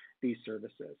seeking these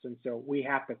services. And so we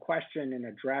have to question and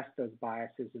address those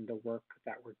biases in the work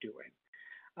that we're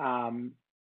doing.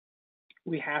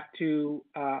 We have to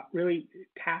really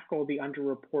tackle the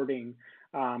underreporting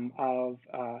of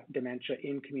dementia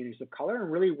in communities of color,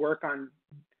 and really work on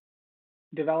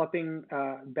developing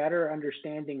a better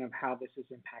understanding of how this is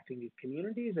impacting these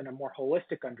communities, and a more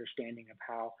holistic understanding of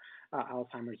how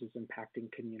Alzheimer's is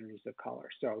impacting communities of color.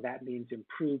 So that means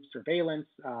improved surveillance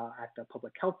at the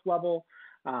public health level.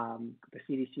 The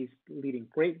CDC is leading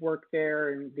great work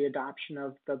there in the adoption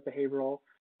of the behavioral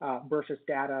BRFIS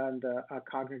data and the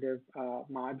cognitive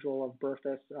module of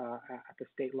BRFIS at the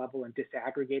state level, and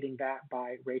disaggregating that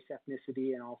by race,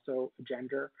 ethnicity, and also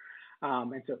gender.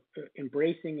 And so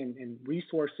embracing and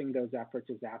resourcing those efforts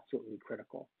is absolutely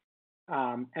critical.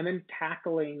 And then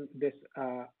tackling this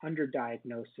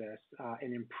underdiagnosis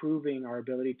and improving our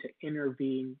ability to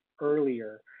intervene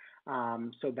earlier,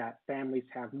 so that families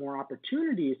have more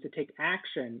opportunities to take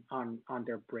action on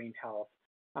their brain health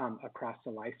across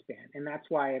the lifespan. And that's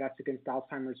why at Us Against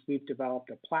Alzheimer's, we've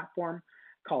developed a platform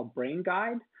called Brain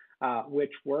Guide,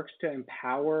 which works to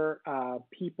empower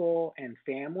people and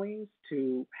families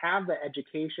to have the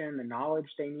education, the knowledge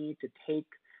they need to take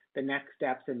the next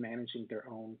steps in managing their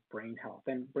own brain health.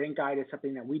 And Brain Guide is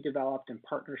something that we developed in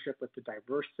partnership with a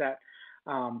diverse set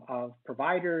of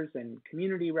providers and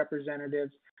community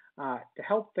representatives to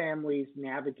help families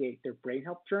navigate their brain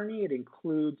health journey. It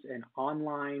includes an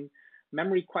online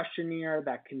memory questionnaire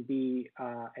that can be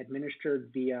administered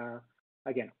via,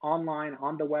 again, online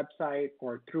on the website,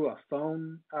 or through a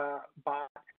phone bot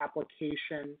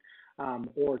application,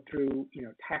 or through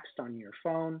text on your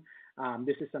phone.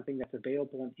 This is something that's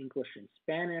available in English and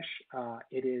Spanish.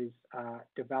 It is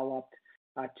developed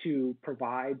to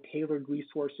provide tailored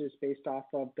resources based off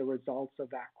of the results of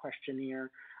that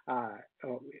questionnaire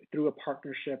through a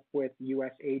partnership with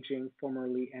UsAgainstAlzheimer,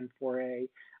 formerly N4A,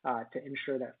 to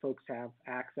ensure that folks have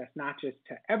access not just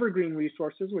to evergreen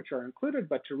resources, which are included,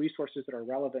 but to resources that are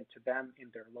relevant to them in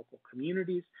their local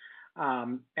communities.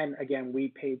 And again, we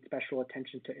paid special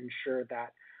attention to ensure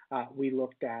that we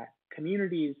looked at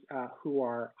communities who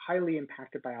are highly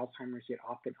impacted by Alzheimer's, yet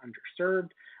often underserved,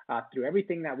 through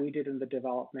everything that we did in the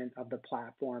development of the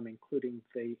platform, including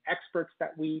the experts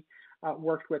that we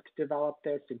worked with to develop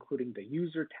this, including the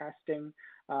user testing,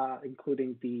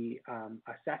 including the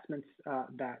assessments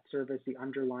that serve as the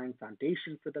underlying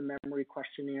foundation for the memory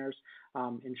questionnaires,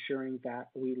 ensuring that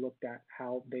we looked at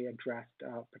how they addressed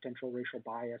potential racial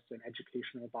bias and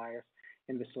educational bias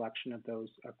in the selection of those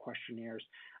questionnaires.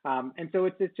 And so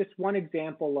it's just one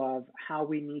example of how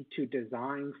we need to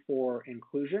design for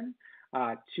inclusion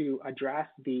to address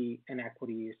the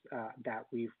inequities that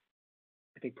we've,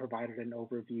 I think, provided an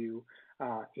overview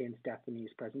in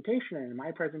Stephanie's presentation. And in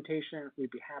my presentation,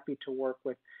 we'd be happy to work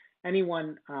with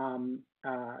anyone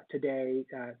today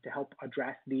to help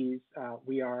address these.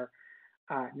 We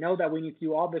know that we need to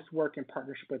do all this work in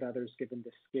partnership with others, given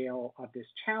the scale of this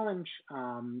challenge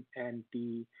and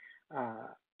the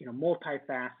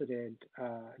multifaceted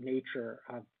nature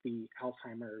of the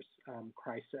Alzheimer's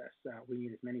crisis. We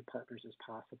need as many partners as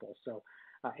possible. So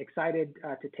excited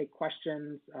to take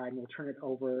questions, and we'll turn it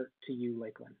over to you,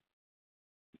 Lakeland.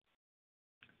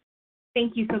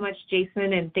 Thank you so much,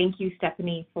 Jason, and thank you,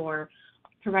 Stephanie, for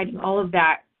providing all of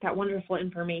that wonderful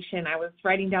information. I was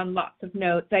writing down lots of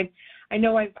notes. I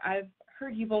know I've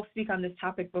heard you both speak on this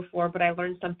topic before, but I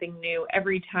learned something new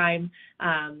every time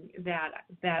that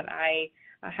I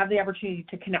have the opportunity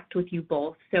to connect with you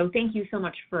both. So thank you so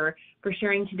much for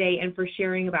sharing today and for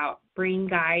sharing about Brain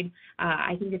Guide.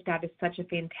 I think that is such a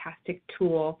fantastic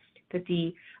tool that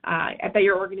that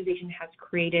your organization has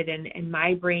created, and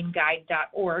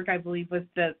mybrainguide.org, I believe, was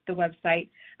the website.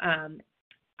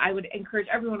 I would encourage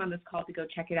everyone on this call to go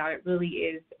check it out. It really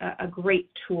is a great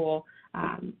tool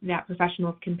that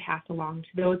professionals can pass along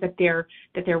to those that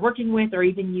they're working with, or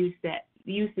even use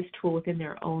this tool within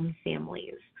their own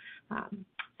families.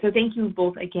 So thank you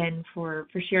both again for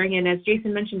sharing. And as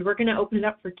Jason mentioned, we're going to open it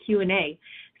up for Q&A.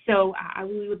 So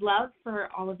we would love for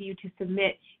all of you to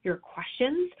submit your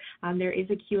questions. There is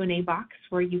a Q&A box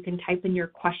where you can type in your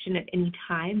question at any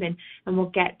time, and we'll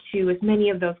get to as many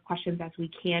of those questions as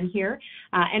we can here.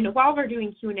 And while we're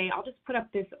doing Q&A, I'll just put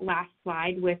up this last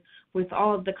slide with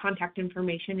all of the contact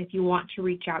information. If you want to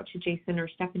reach out to Jason or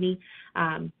Stephanie,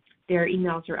 their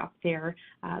emails are up there.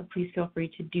 Please feel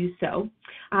free to do so.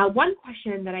 One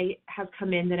question that I have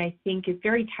come in that I think is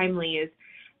very timely is,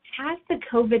 has the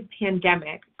COVID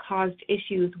pandemic caused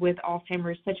issues with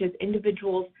Alzheimer's, such as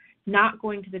individuals not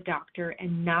going to the doctor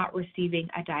and not receiving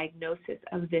a diagnosis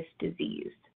of this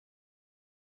disease?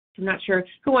 I'm not sure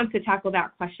who wants to tackle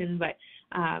that question, but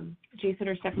Jason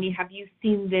or Stephanie, have you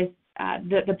seen this,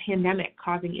 the pandemic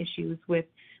causing issues with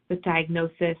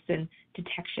diagnosis and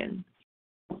detection?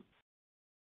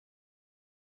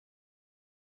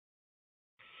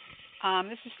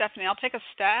 This is Stephanie. I'll take a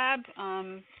stab.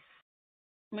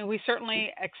 I mean, we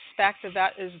certainly expect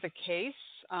that is the case.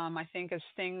 I think as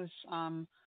things,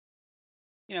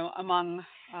 among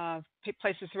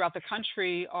places throughout the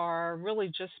country are really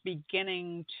just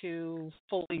beginning to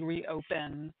fully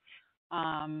reopen,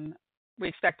 we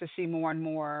expect to see more and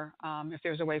more. If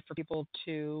there's a way for people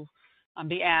to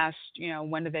be asked,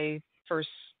 when do they first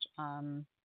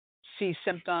see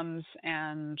symptoms,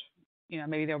 and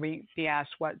maybe they'll be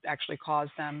asked what actually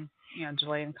caused them,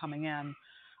 delay in coming in.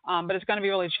 But it's going to be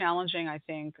really challenging, I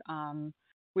think.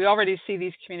 We already see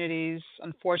these communities,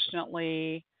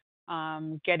 unfortunately,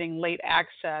 getting late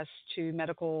access to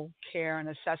medical care and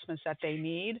assessments that they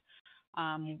need.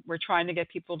 We're trying to get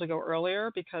people to go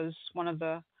earlier, because one of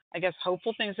the, I guess,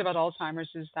 hopeful things about Alzheimer's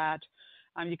is that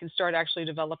you can start actually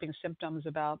developing symptoms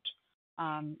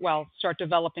start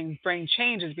developing brain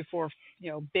changes before,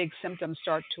 big symptoms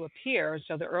start to appear.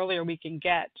 So the earlier we can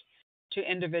get to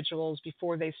individuals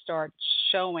before they start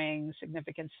showing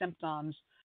significant symptoms,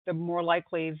 the more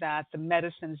likely that the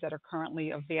medicines that are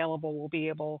currently available will be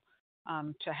able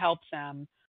to help them.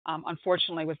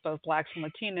 Unfortunately, with both Blacks and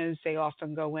Latinos, they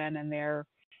often go in and they're,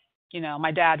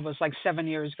 my dad was like 7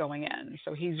 years going in.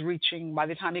 So he's reaching, by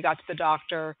the time he got to the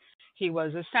doctor, he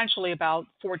was essentially about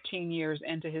 14 years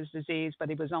into his disease, but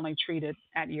he was only treated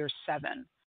at year 7.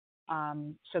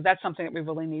 So that's something that we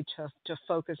really need to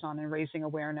focus on in raising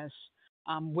awareness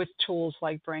with tools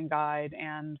like Brain Guide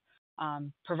and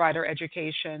provider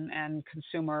education and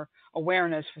consumer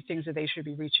awareness for things that they should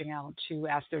be reaching out to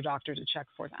ask their doctor to check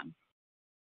for them.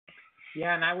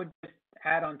 Yeah, and I would just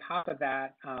add on top of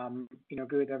that,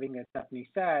 agree with everything that Stephanie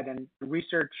said, and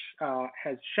research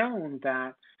has shown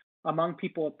that among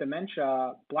people with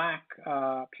dementia, Black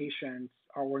patients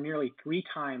were nearly 3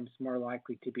 times more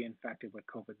likely to be infected with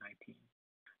COVID-19.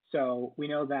 So we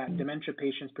know that dementia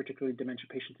patients, particularly dementia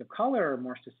patients of color, are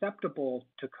more susceptible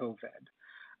to COVID.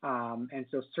 And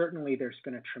so certainly there's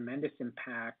been a tremendous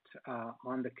impact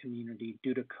on the community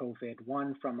due to COVID,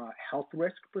 one from a health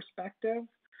risk perspective,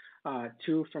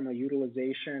 two from a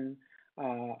utilization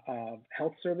of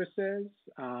health services,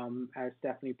 as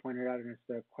Stephanie pointed out and as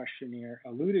the questionnaire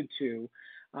alluded to,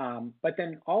 but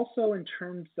then also in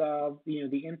terms of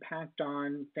the impact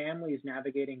on families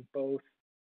navigating both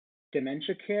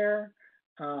dementia care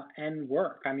and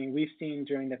work. I mean, we've seen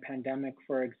during the pandemic,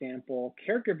 for example,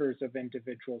 caregivers of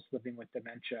individuals living with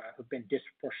dementia who've been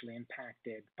disproportionately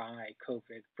impacted by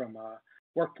COVID from a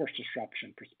workforce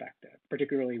disruption perspective,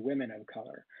 particularly women of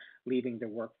color leaving the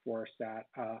workforce.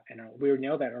 And we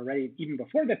know that already, even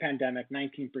before the pandemic,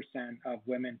 19% of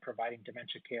women providing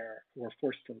dementia care were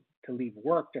forced to leave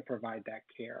work to provide that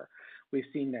care. We've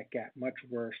seen that get much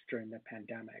worse during the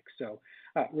pandemic. So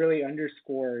really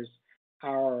underscores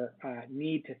our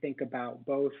need to think about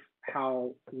both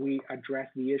how we address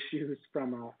the issues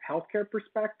from a healthcare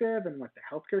perspective and what the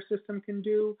healthcare system can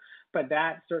do, but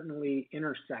that certainly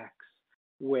intersects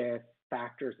with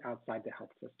factors outside the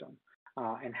health system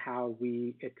and how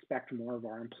we expect more of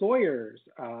our employers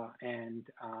and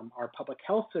our public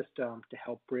health system to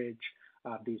help bridge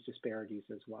these disparities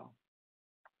as well.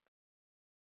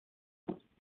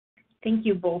 Thank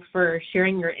you both for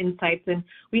sharing your insights. And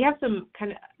we have some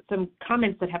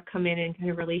comments that have come in kind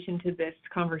of relation to this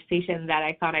conversation that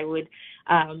I thought I would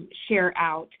share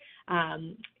out.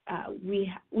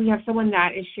 We have someone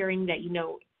that is sharing that,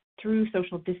 through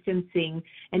social distancing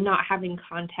and not having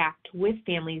contact with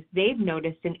families, they've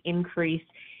noticed an increase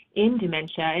in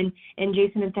dementia. And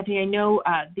Jason and Stephanie, I know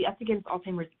the Us Against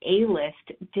Alzheimer's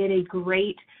A-List did a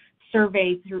great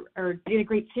survey did a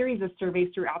great series of surveys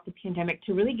throughout the pandemic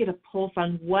to really get a pulse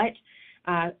on what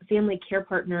family care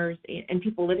partners and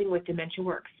people living with dementia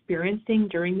were experiencing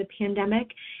during the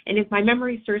pandemic. And if my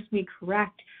memory serves me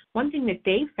correct, one thing that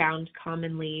they found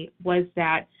commonly was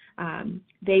that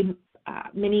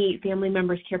many family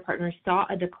members, care partners saw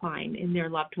a decline in their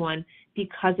loved one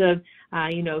because of,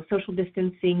 social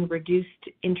distancing, reduced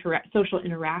social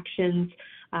interactions.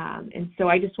 And so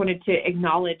I just wanted to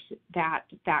acknowledge that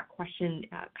question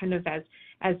kind of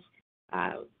as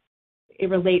it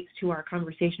relates to our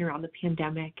conversation around the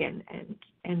pandemic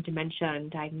and dementia and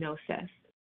diagnosis.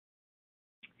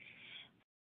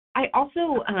 I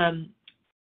also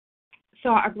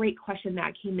saw a great question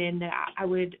that came in that I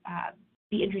would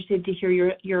be interested to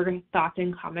hear your thoughts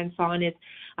and comments on is,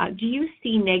 do you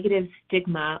see negative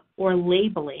stigma or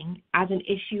labeling as an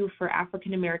issue for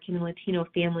African American and Latino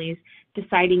families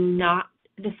declining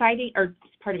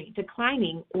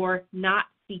or not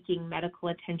seeking medical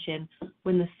attention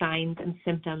when the signs and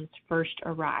symptoms first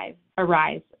arise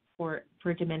for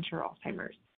dementia or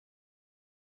Alzheimer's?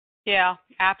 Yeah,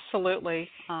 absolutely.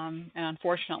 And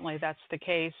unfortunately, that's the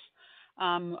case.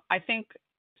 I think,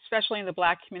 especially in the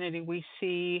Black community, we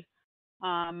see,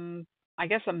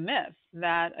 a myth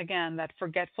that, again, that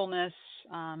forgetfulness,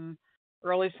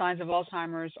 early signs of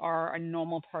Alzheimer's are a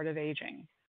normal part of aging.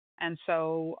 And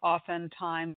so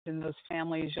oftentimes in those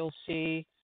families, you'll see,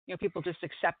 people just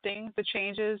accepting the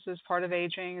changes as part of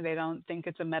aging. They don't think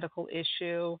it's a medical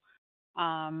issue.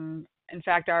 In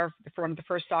fact, one of the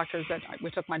first doctors that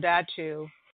we took my dad to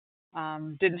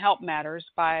didn't help matters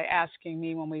by asking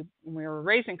me when we were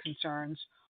raising concerns,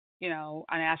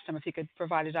 I asked him if he could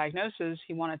provide a diagnosis.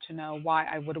 He wanted to know why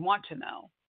I would want to know.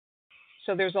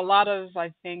 So there's a lot of,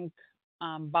 I think,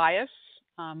 bias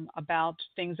about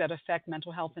things that affect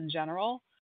mental health in general.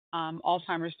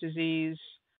 Alzheimer's disease,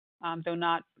 though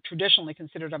not traditionally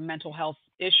considered a mental health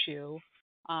issue,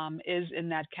 is in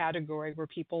that category where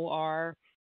people are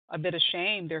a bit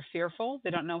ashamed. They're fearful. They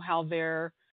don't know how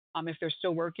if they're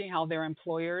still working, how their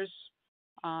employers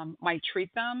might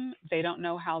treat them. They don't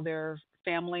know how their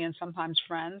family and sometimes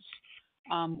friends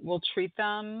will treat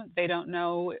them. They don't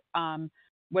know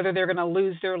whether they're going to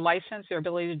lose their license, their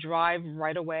ability to drive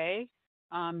right away,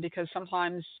 because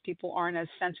sometimes people aren't as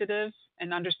sensitive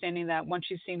and understanding that once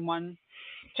you've seen one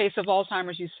case of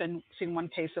Alzheimer's, you've seen one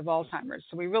case of Alzheimer's.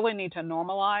 So we really need to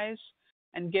normalize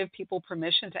and give people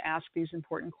permission to ask these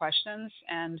important questions.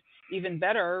 And even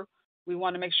better, we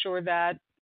want to make sure that,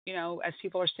 as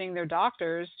people are seeing their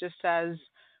doctors, just as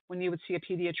when you would see a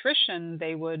pediatrician,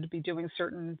 they would be doing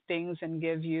certain things and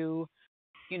give you,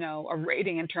 a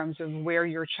rating in terms of where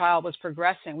your child was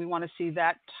progressing. We want to see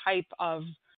that type of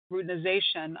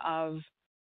routinization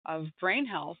of brain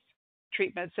health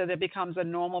treatment so that it becomes a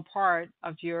normal part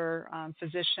of your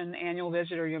physician annual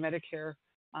visit or your Medicare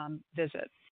visit.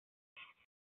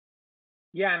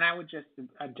 Yeah, and I would just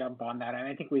jump on that. And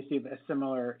I think we see a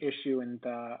similar issue in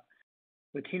the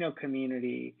Latino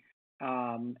community.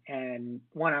 And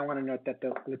one, I want to note that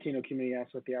the Latino community, as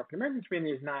with the African American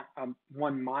community, is not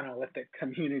one monolithic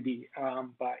community,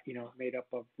 but made up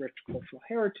of rich cultural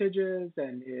heritages,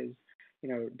 and is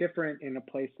different in a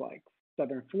place like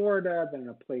Southern Florida than in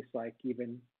a place like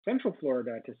even Central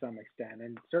Florida to some extent,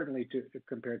 and certainly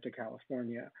compared to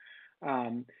California.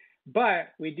 But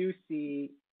we do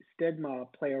see stigma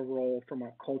play a role from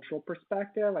a cultural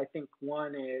perspective. I think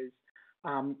one is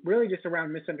really just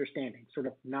around misunderstanding, sort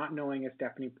of not knowing, as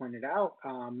Stephanie pointed out,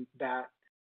 that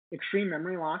extreme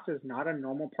memory loss is not a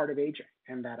normal part of aging,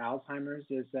 and that Alzheimer's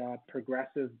is a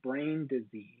progressive brain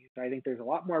disease. I think there's a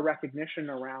lot more recognition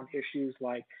around issues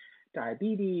like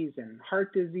diabetes and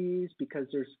heart disease because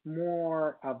there's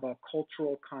more of a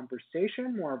cultural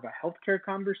conversation, more of a healthcare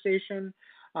conversation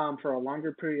for a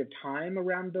longer period of time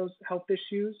around those health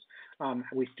issues.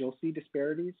 We still see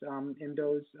disparities in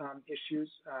those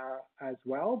issues as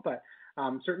well, but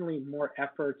certainly more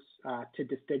efforts to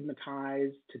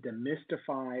destigmatize, to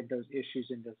demystify those issues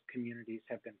in those communities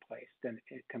have been placed than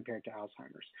compared to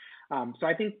Alzheimer's. So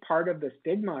I think part of the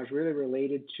stigma is really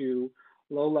related to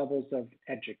low levels of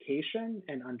education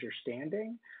and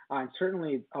understanding, and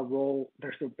certainly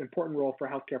there's an important role for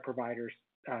healthcare providers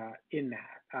in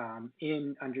that,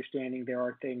 in understanding there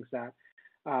are things that,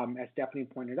 as Stephanie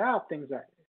pointed out, things that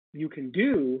you can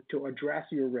do to address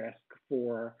your risk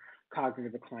for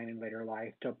cognitive decline in later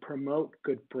life, to promote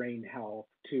good brain health,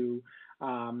 to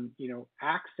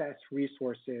access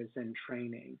resources and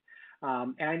training.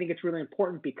 And I think it's really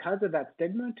important because of that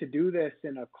stigma to do this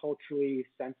in a culturally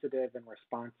sensitive and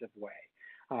responsive way.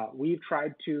 We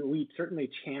certainly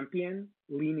champion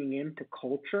leaning into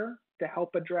culture to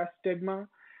help address stigma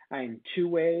in two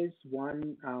ways.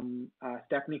 One,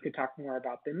 Stephanie could talk more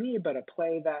about than me, but a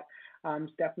play that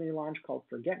Stephanie launched called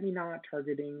Forget Me Not,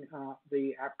 targeting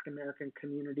the African American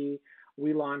community.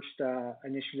 We launched an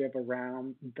initiative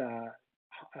around the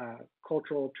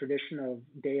cultural tradition of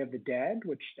Day of the Dead,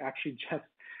 which actually just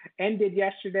ended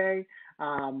yesterday,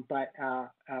 but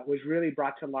was really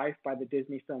brought to life by the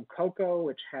Disney film Coco,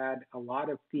 which had a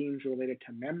lot of themes related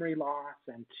to memory loss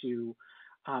and to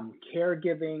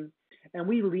caregiving. And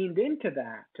we leaned into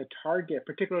that to target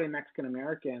particularly Mexican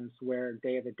Americans, where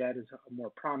Day of the Dead is a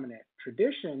more prominent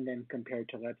tradition than compared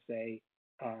to, let's say,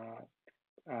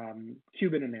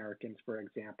 Cuban Americans, for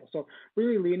example. So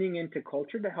really leaning into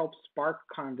culture to help spark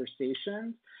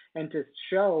conversations and to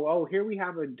show, here we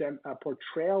have a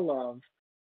portrayal of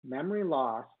memory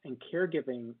loss and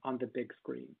caregiving on the big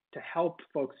screen to help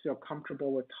folks feel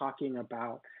comfortable with talking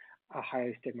about a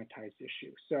highly stigmatized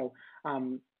issue. So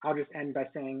I'll just end by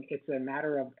saying it's a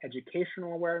matter of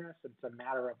educational awareness. It's a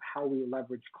matter of how we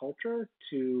leverage culture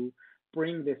to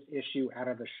bring this issue out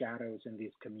of the shadows in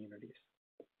these communities.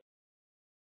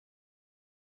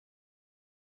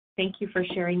 Thank you for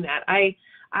sharing that.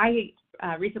 I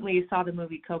recently saw the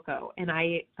movie Coco, and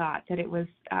I thought that it was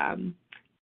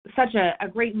such a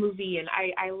great movie, and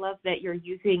I love that you're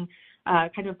using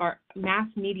kind of our mass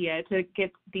media to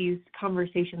get these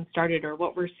conversations started, or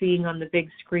what we're seeing on the big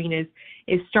screen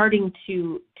is starting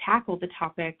to tackle the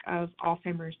topic of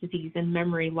Alzheimer's disease and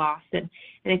memory loss, and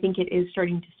I think it is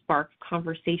starting to spark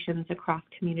conversations across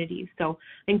communities. So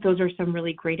I think those are some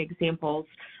really great examples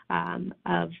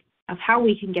of how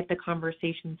we can get the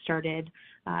conversation started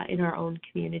in our own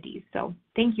communities. So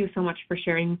thank you so much for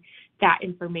sharing that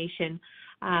information.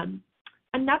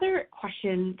 Another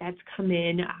question that's come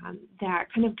in that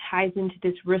kind of ties into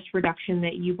this risk reduction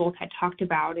that you both had talked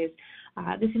about is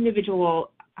this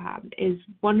individual is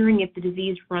wondering if the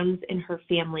disease runs in her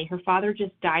family. Her father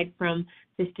just died from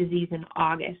this disease in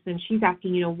August, and she's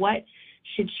asking, what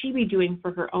should she be doing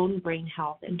for her own brain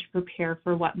health and to prepare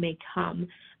for what may come?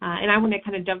 And I want to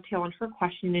kind of dovetail on her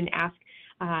question and ask,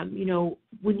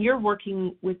 when you're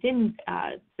working within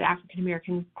the African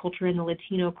American culture and the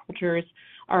Latino cultures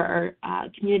or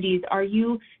communities, are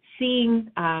you seeing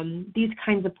these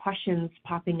kinds of questions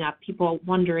popping up? People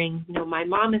wondering, my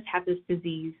mom has had this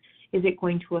disease. Is it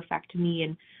going to affect me?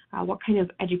 And what kind of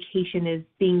education is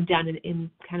being done in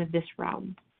kind of this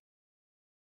realm?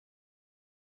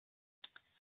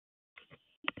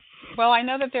 Well, I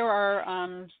know that there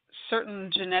are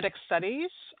certain genetic studies.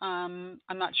 I'm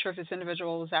not sure if this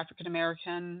individual is African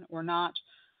American or not,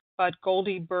 but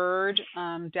Goldie Bird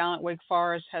down at Wake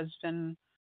Forest has been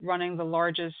running the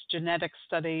largest genetic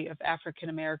study of African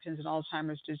Americans and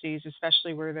Alzheimer's disease,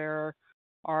 especially where there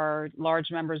are large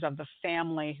members of the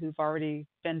family who've already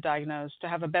been diagnosed, to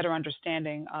have a better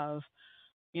understanding of,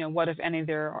 what, if any,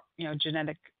 there are,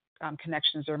 genetic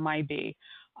connections there might be.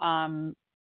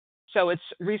 So it's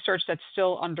research that's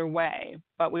still underway,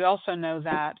 but we also know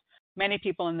that many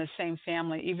people in the same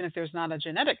family, even if there's not a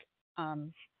genetic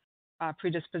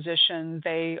predisposition,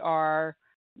 they are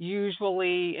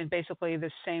usually in basically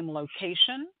the same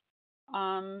location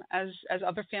as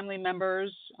other family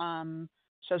members.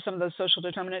 So some of those social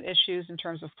determinant issues in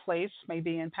terms of place may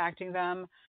be impacting them.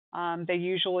 They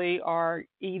usually are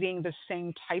eating the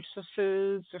same types of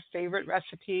foods, their favorite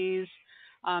recipes.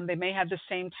 They may have the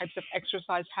same types of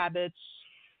exercise habits,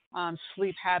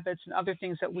 sleep habits, and other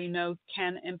things that we know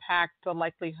can impact the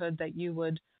likelihood that you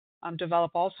would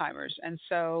develop Alzheimer's. And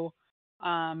so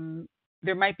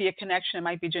there might be a connection. It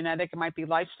might be genetic. It might be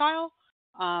lifestyle.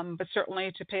 But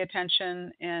certainly to pay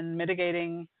attention in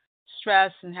mitigating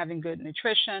stress and having good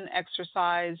nutrition,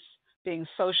 exercise, being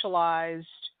socialized,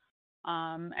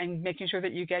 and making sure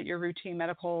that you get your routine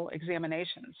medical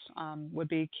examinations would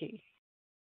be key.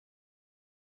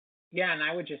 Yeah, and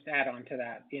I would just add on to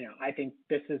that, I think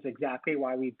this is exactly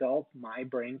why we built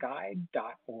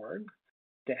mybrainguide.org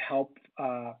to help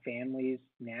families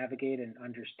navigate and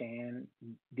understand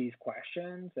these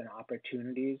questions and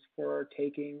opportunities for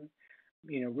taking,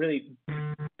 really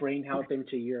brain health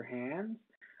into your hands.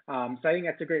 So I think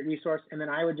that's a great resource. And then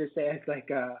I would just say, it's like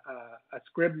a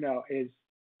scrib note, is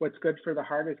what's good for the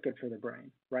heart is good for the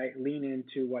brain, right? Lean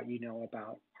into what you know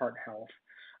about heart health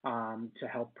to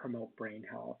help promote brain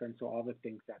health. And so all the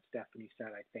things that Stephanie said,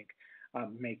 I think,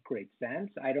 make great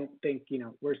sense. I don't think,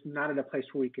 we're not at a place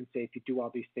where we can say if you do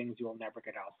all these things, you will never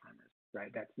get Alzheimer's,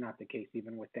 right? That's not the case,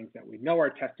 even with things that we know are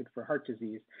tested for heart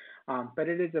disease. But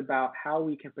it is about how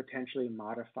we can potentially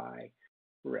modify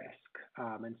risk.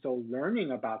 And so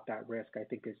learning about that risk, I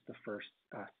think, is the first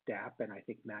step. And I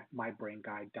think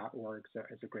mybrainguide.org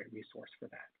is a great resource for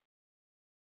that.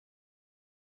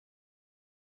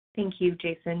 Thank you,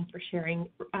 Jason, for sharing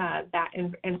that,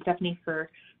 and Stephanie for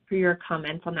your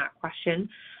comments on that question.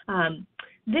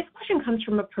 This question comes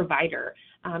from a provider.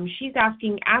 She's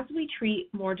asking, as we treat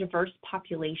more diverse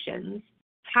populations,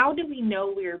 how do we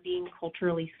know we are being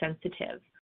culturally sensitive?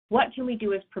 What can we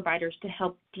do as providers to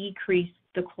help decrease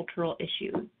the cultural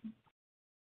issues?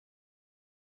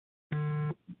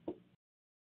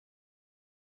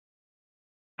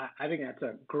 I think that's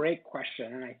a great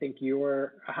question, and I think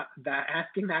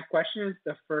asking that question is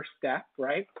the first step,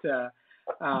 right? To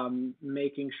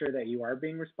making sure that you are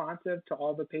being responsive to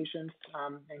all the patients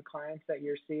and clients that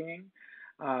you're seeing.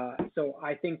 So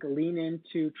I think lean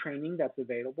into training that's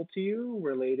available to you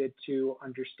related to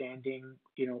understanding,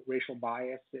 racial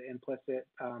bias, implicit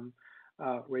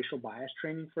racial bias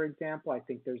training, for example. I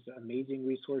think there's amazing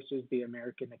resources. The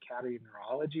American Academy of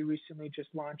Neurology recently just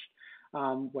launched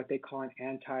what they call an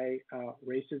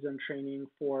anti-racism training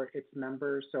for its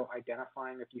members. So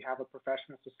identifying, if you have a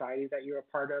professional society that you're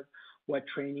a part of, what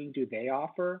training do they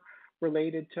offer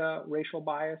related to racial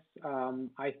bias?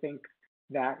 I think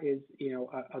that is,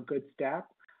 a good step.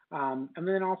 And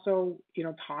then also,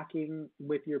 talking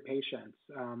with your patients,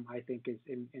 I think is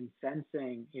in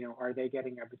sensing, are they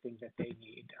getting everything that they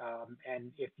need?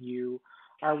 And if you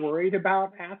are worried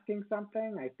about asking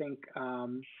something, I think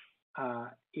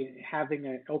having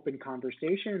an open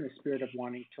conversation in the spirit of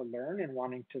wanting to learn and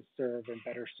wanting to serve and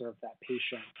better serve that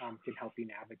patient can help you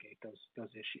navigate those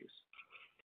issues.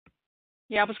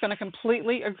 Yeah, I was going to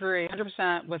completely agree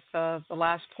 100% with the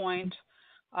last point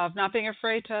of not being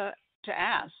afraid to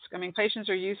ask. I mean, patients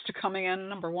are used to coming in,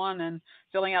 number one, and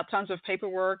filling out tons of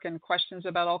paperwork and questions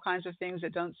about all kinds of things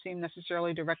that don't seem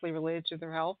necessarily directly related to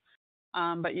their health.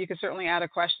 But you can certainly add a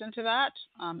question to that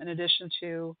in addition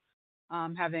to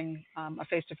having a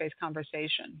face-to-face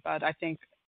conversation. But I think,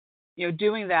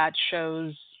 doing that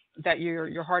shows that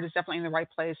your heart is definitely in the right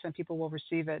place and people will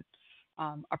receive it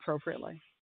appropriately.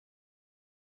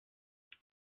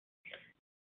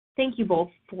 Thank you both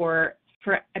for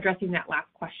addressing that last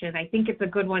question. I think it's a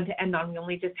good one to end on. We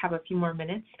only just have a few more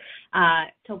minutes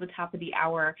till the top of the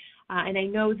hour. And I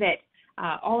know that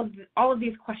all of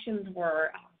these questions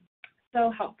were so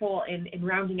helpful in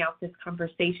rounding out this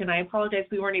conversation. I apologize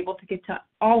we weren't able to get to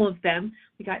all of them.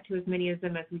 We got to as many of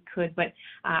them as we could, but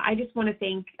I just want to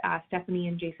thank Stephanie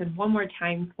and Jason one more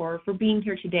time for being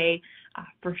here today,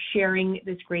 for sharing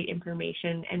this great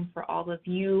information, and for all of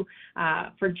you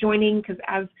for joining, because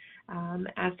as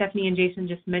Stephanie and Jason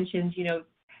just mentioned,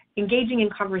 engaging in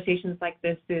conversations like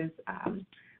this is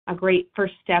a great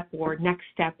first step or next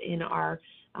step in our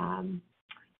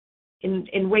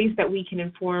in ways that we can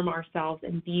inform ourselves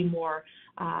and be more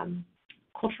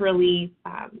culturally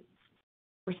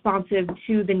responsive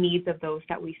to the needs of those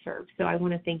that we serve. So I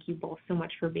want to thank you both so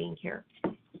much for being here.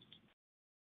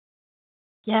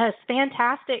 Yes,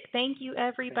 fantastic. Thank you,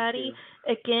 everybody.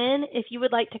 Thank you. Again, if you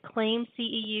would like to claim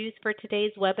CEUs for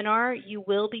today's webinar, you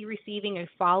will be receiving a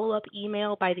follow-up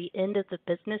email by the end of the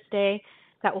business day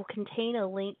that will contain a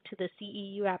link to the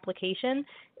CEU application.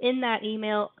 In that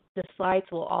email, the slides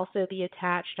will also be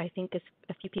attached. I think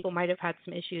a few people might have had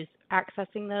some issues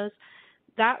accessing those.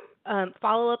 That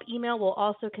follow-up email will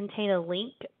also contain a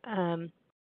link.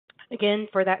 Again,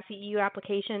 for that CEU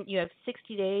application, you have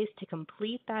 60 days to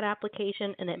complete that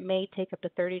application, and it may take up to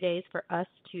 30 days for us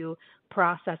to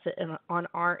process it on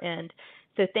our end.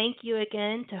 So thank you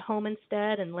again to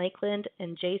Homestead and Lakeland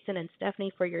and Jason and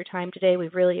Stephanie for your time today. We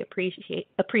really appreciate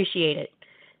it.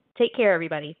 Take care,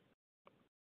 everybody.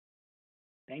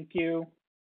 Thank you.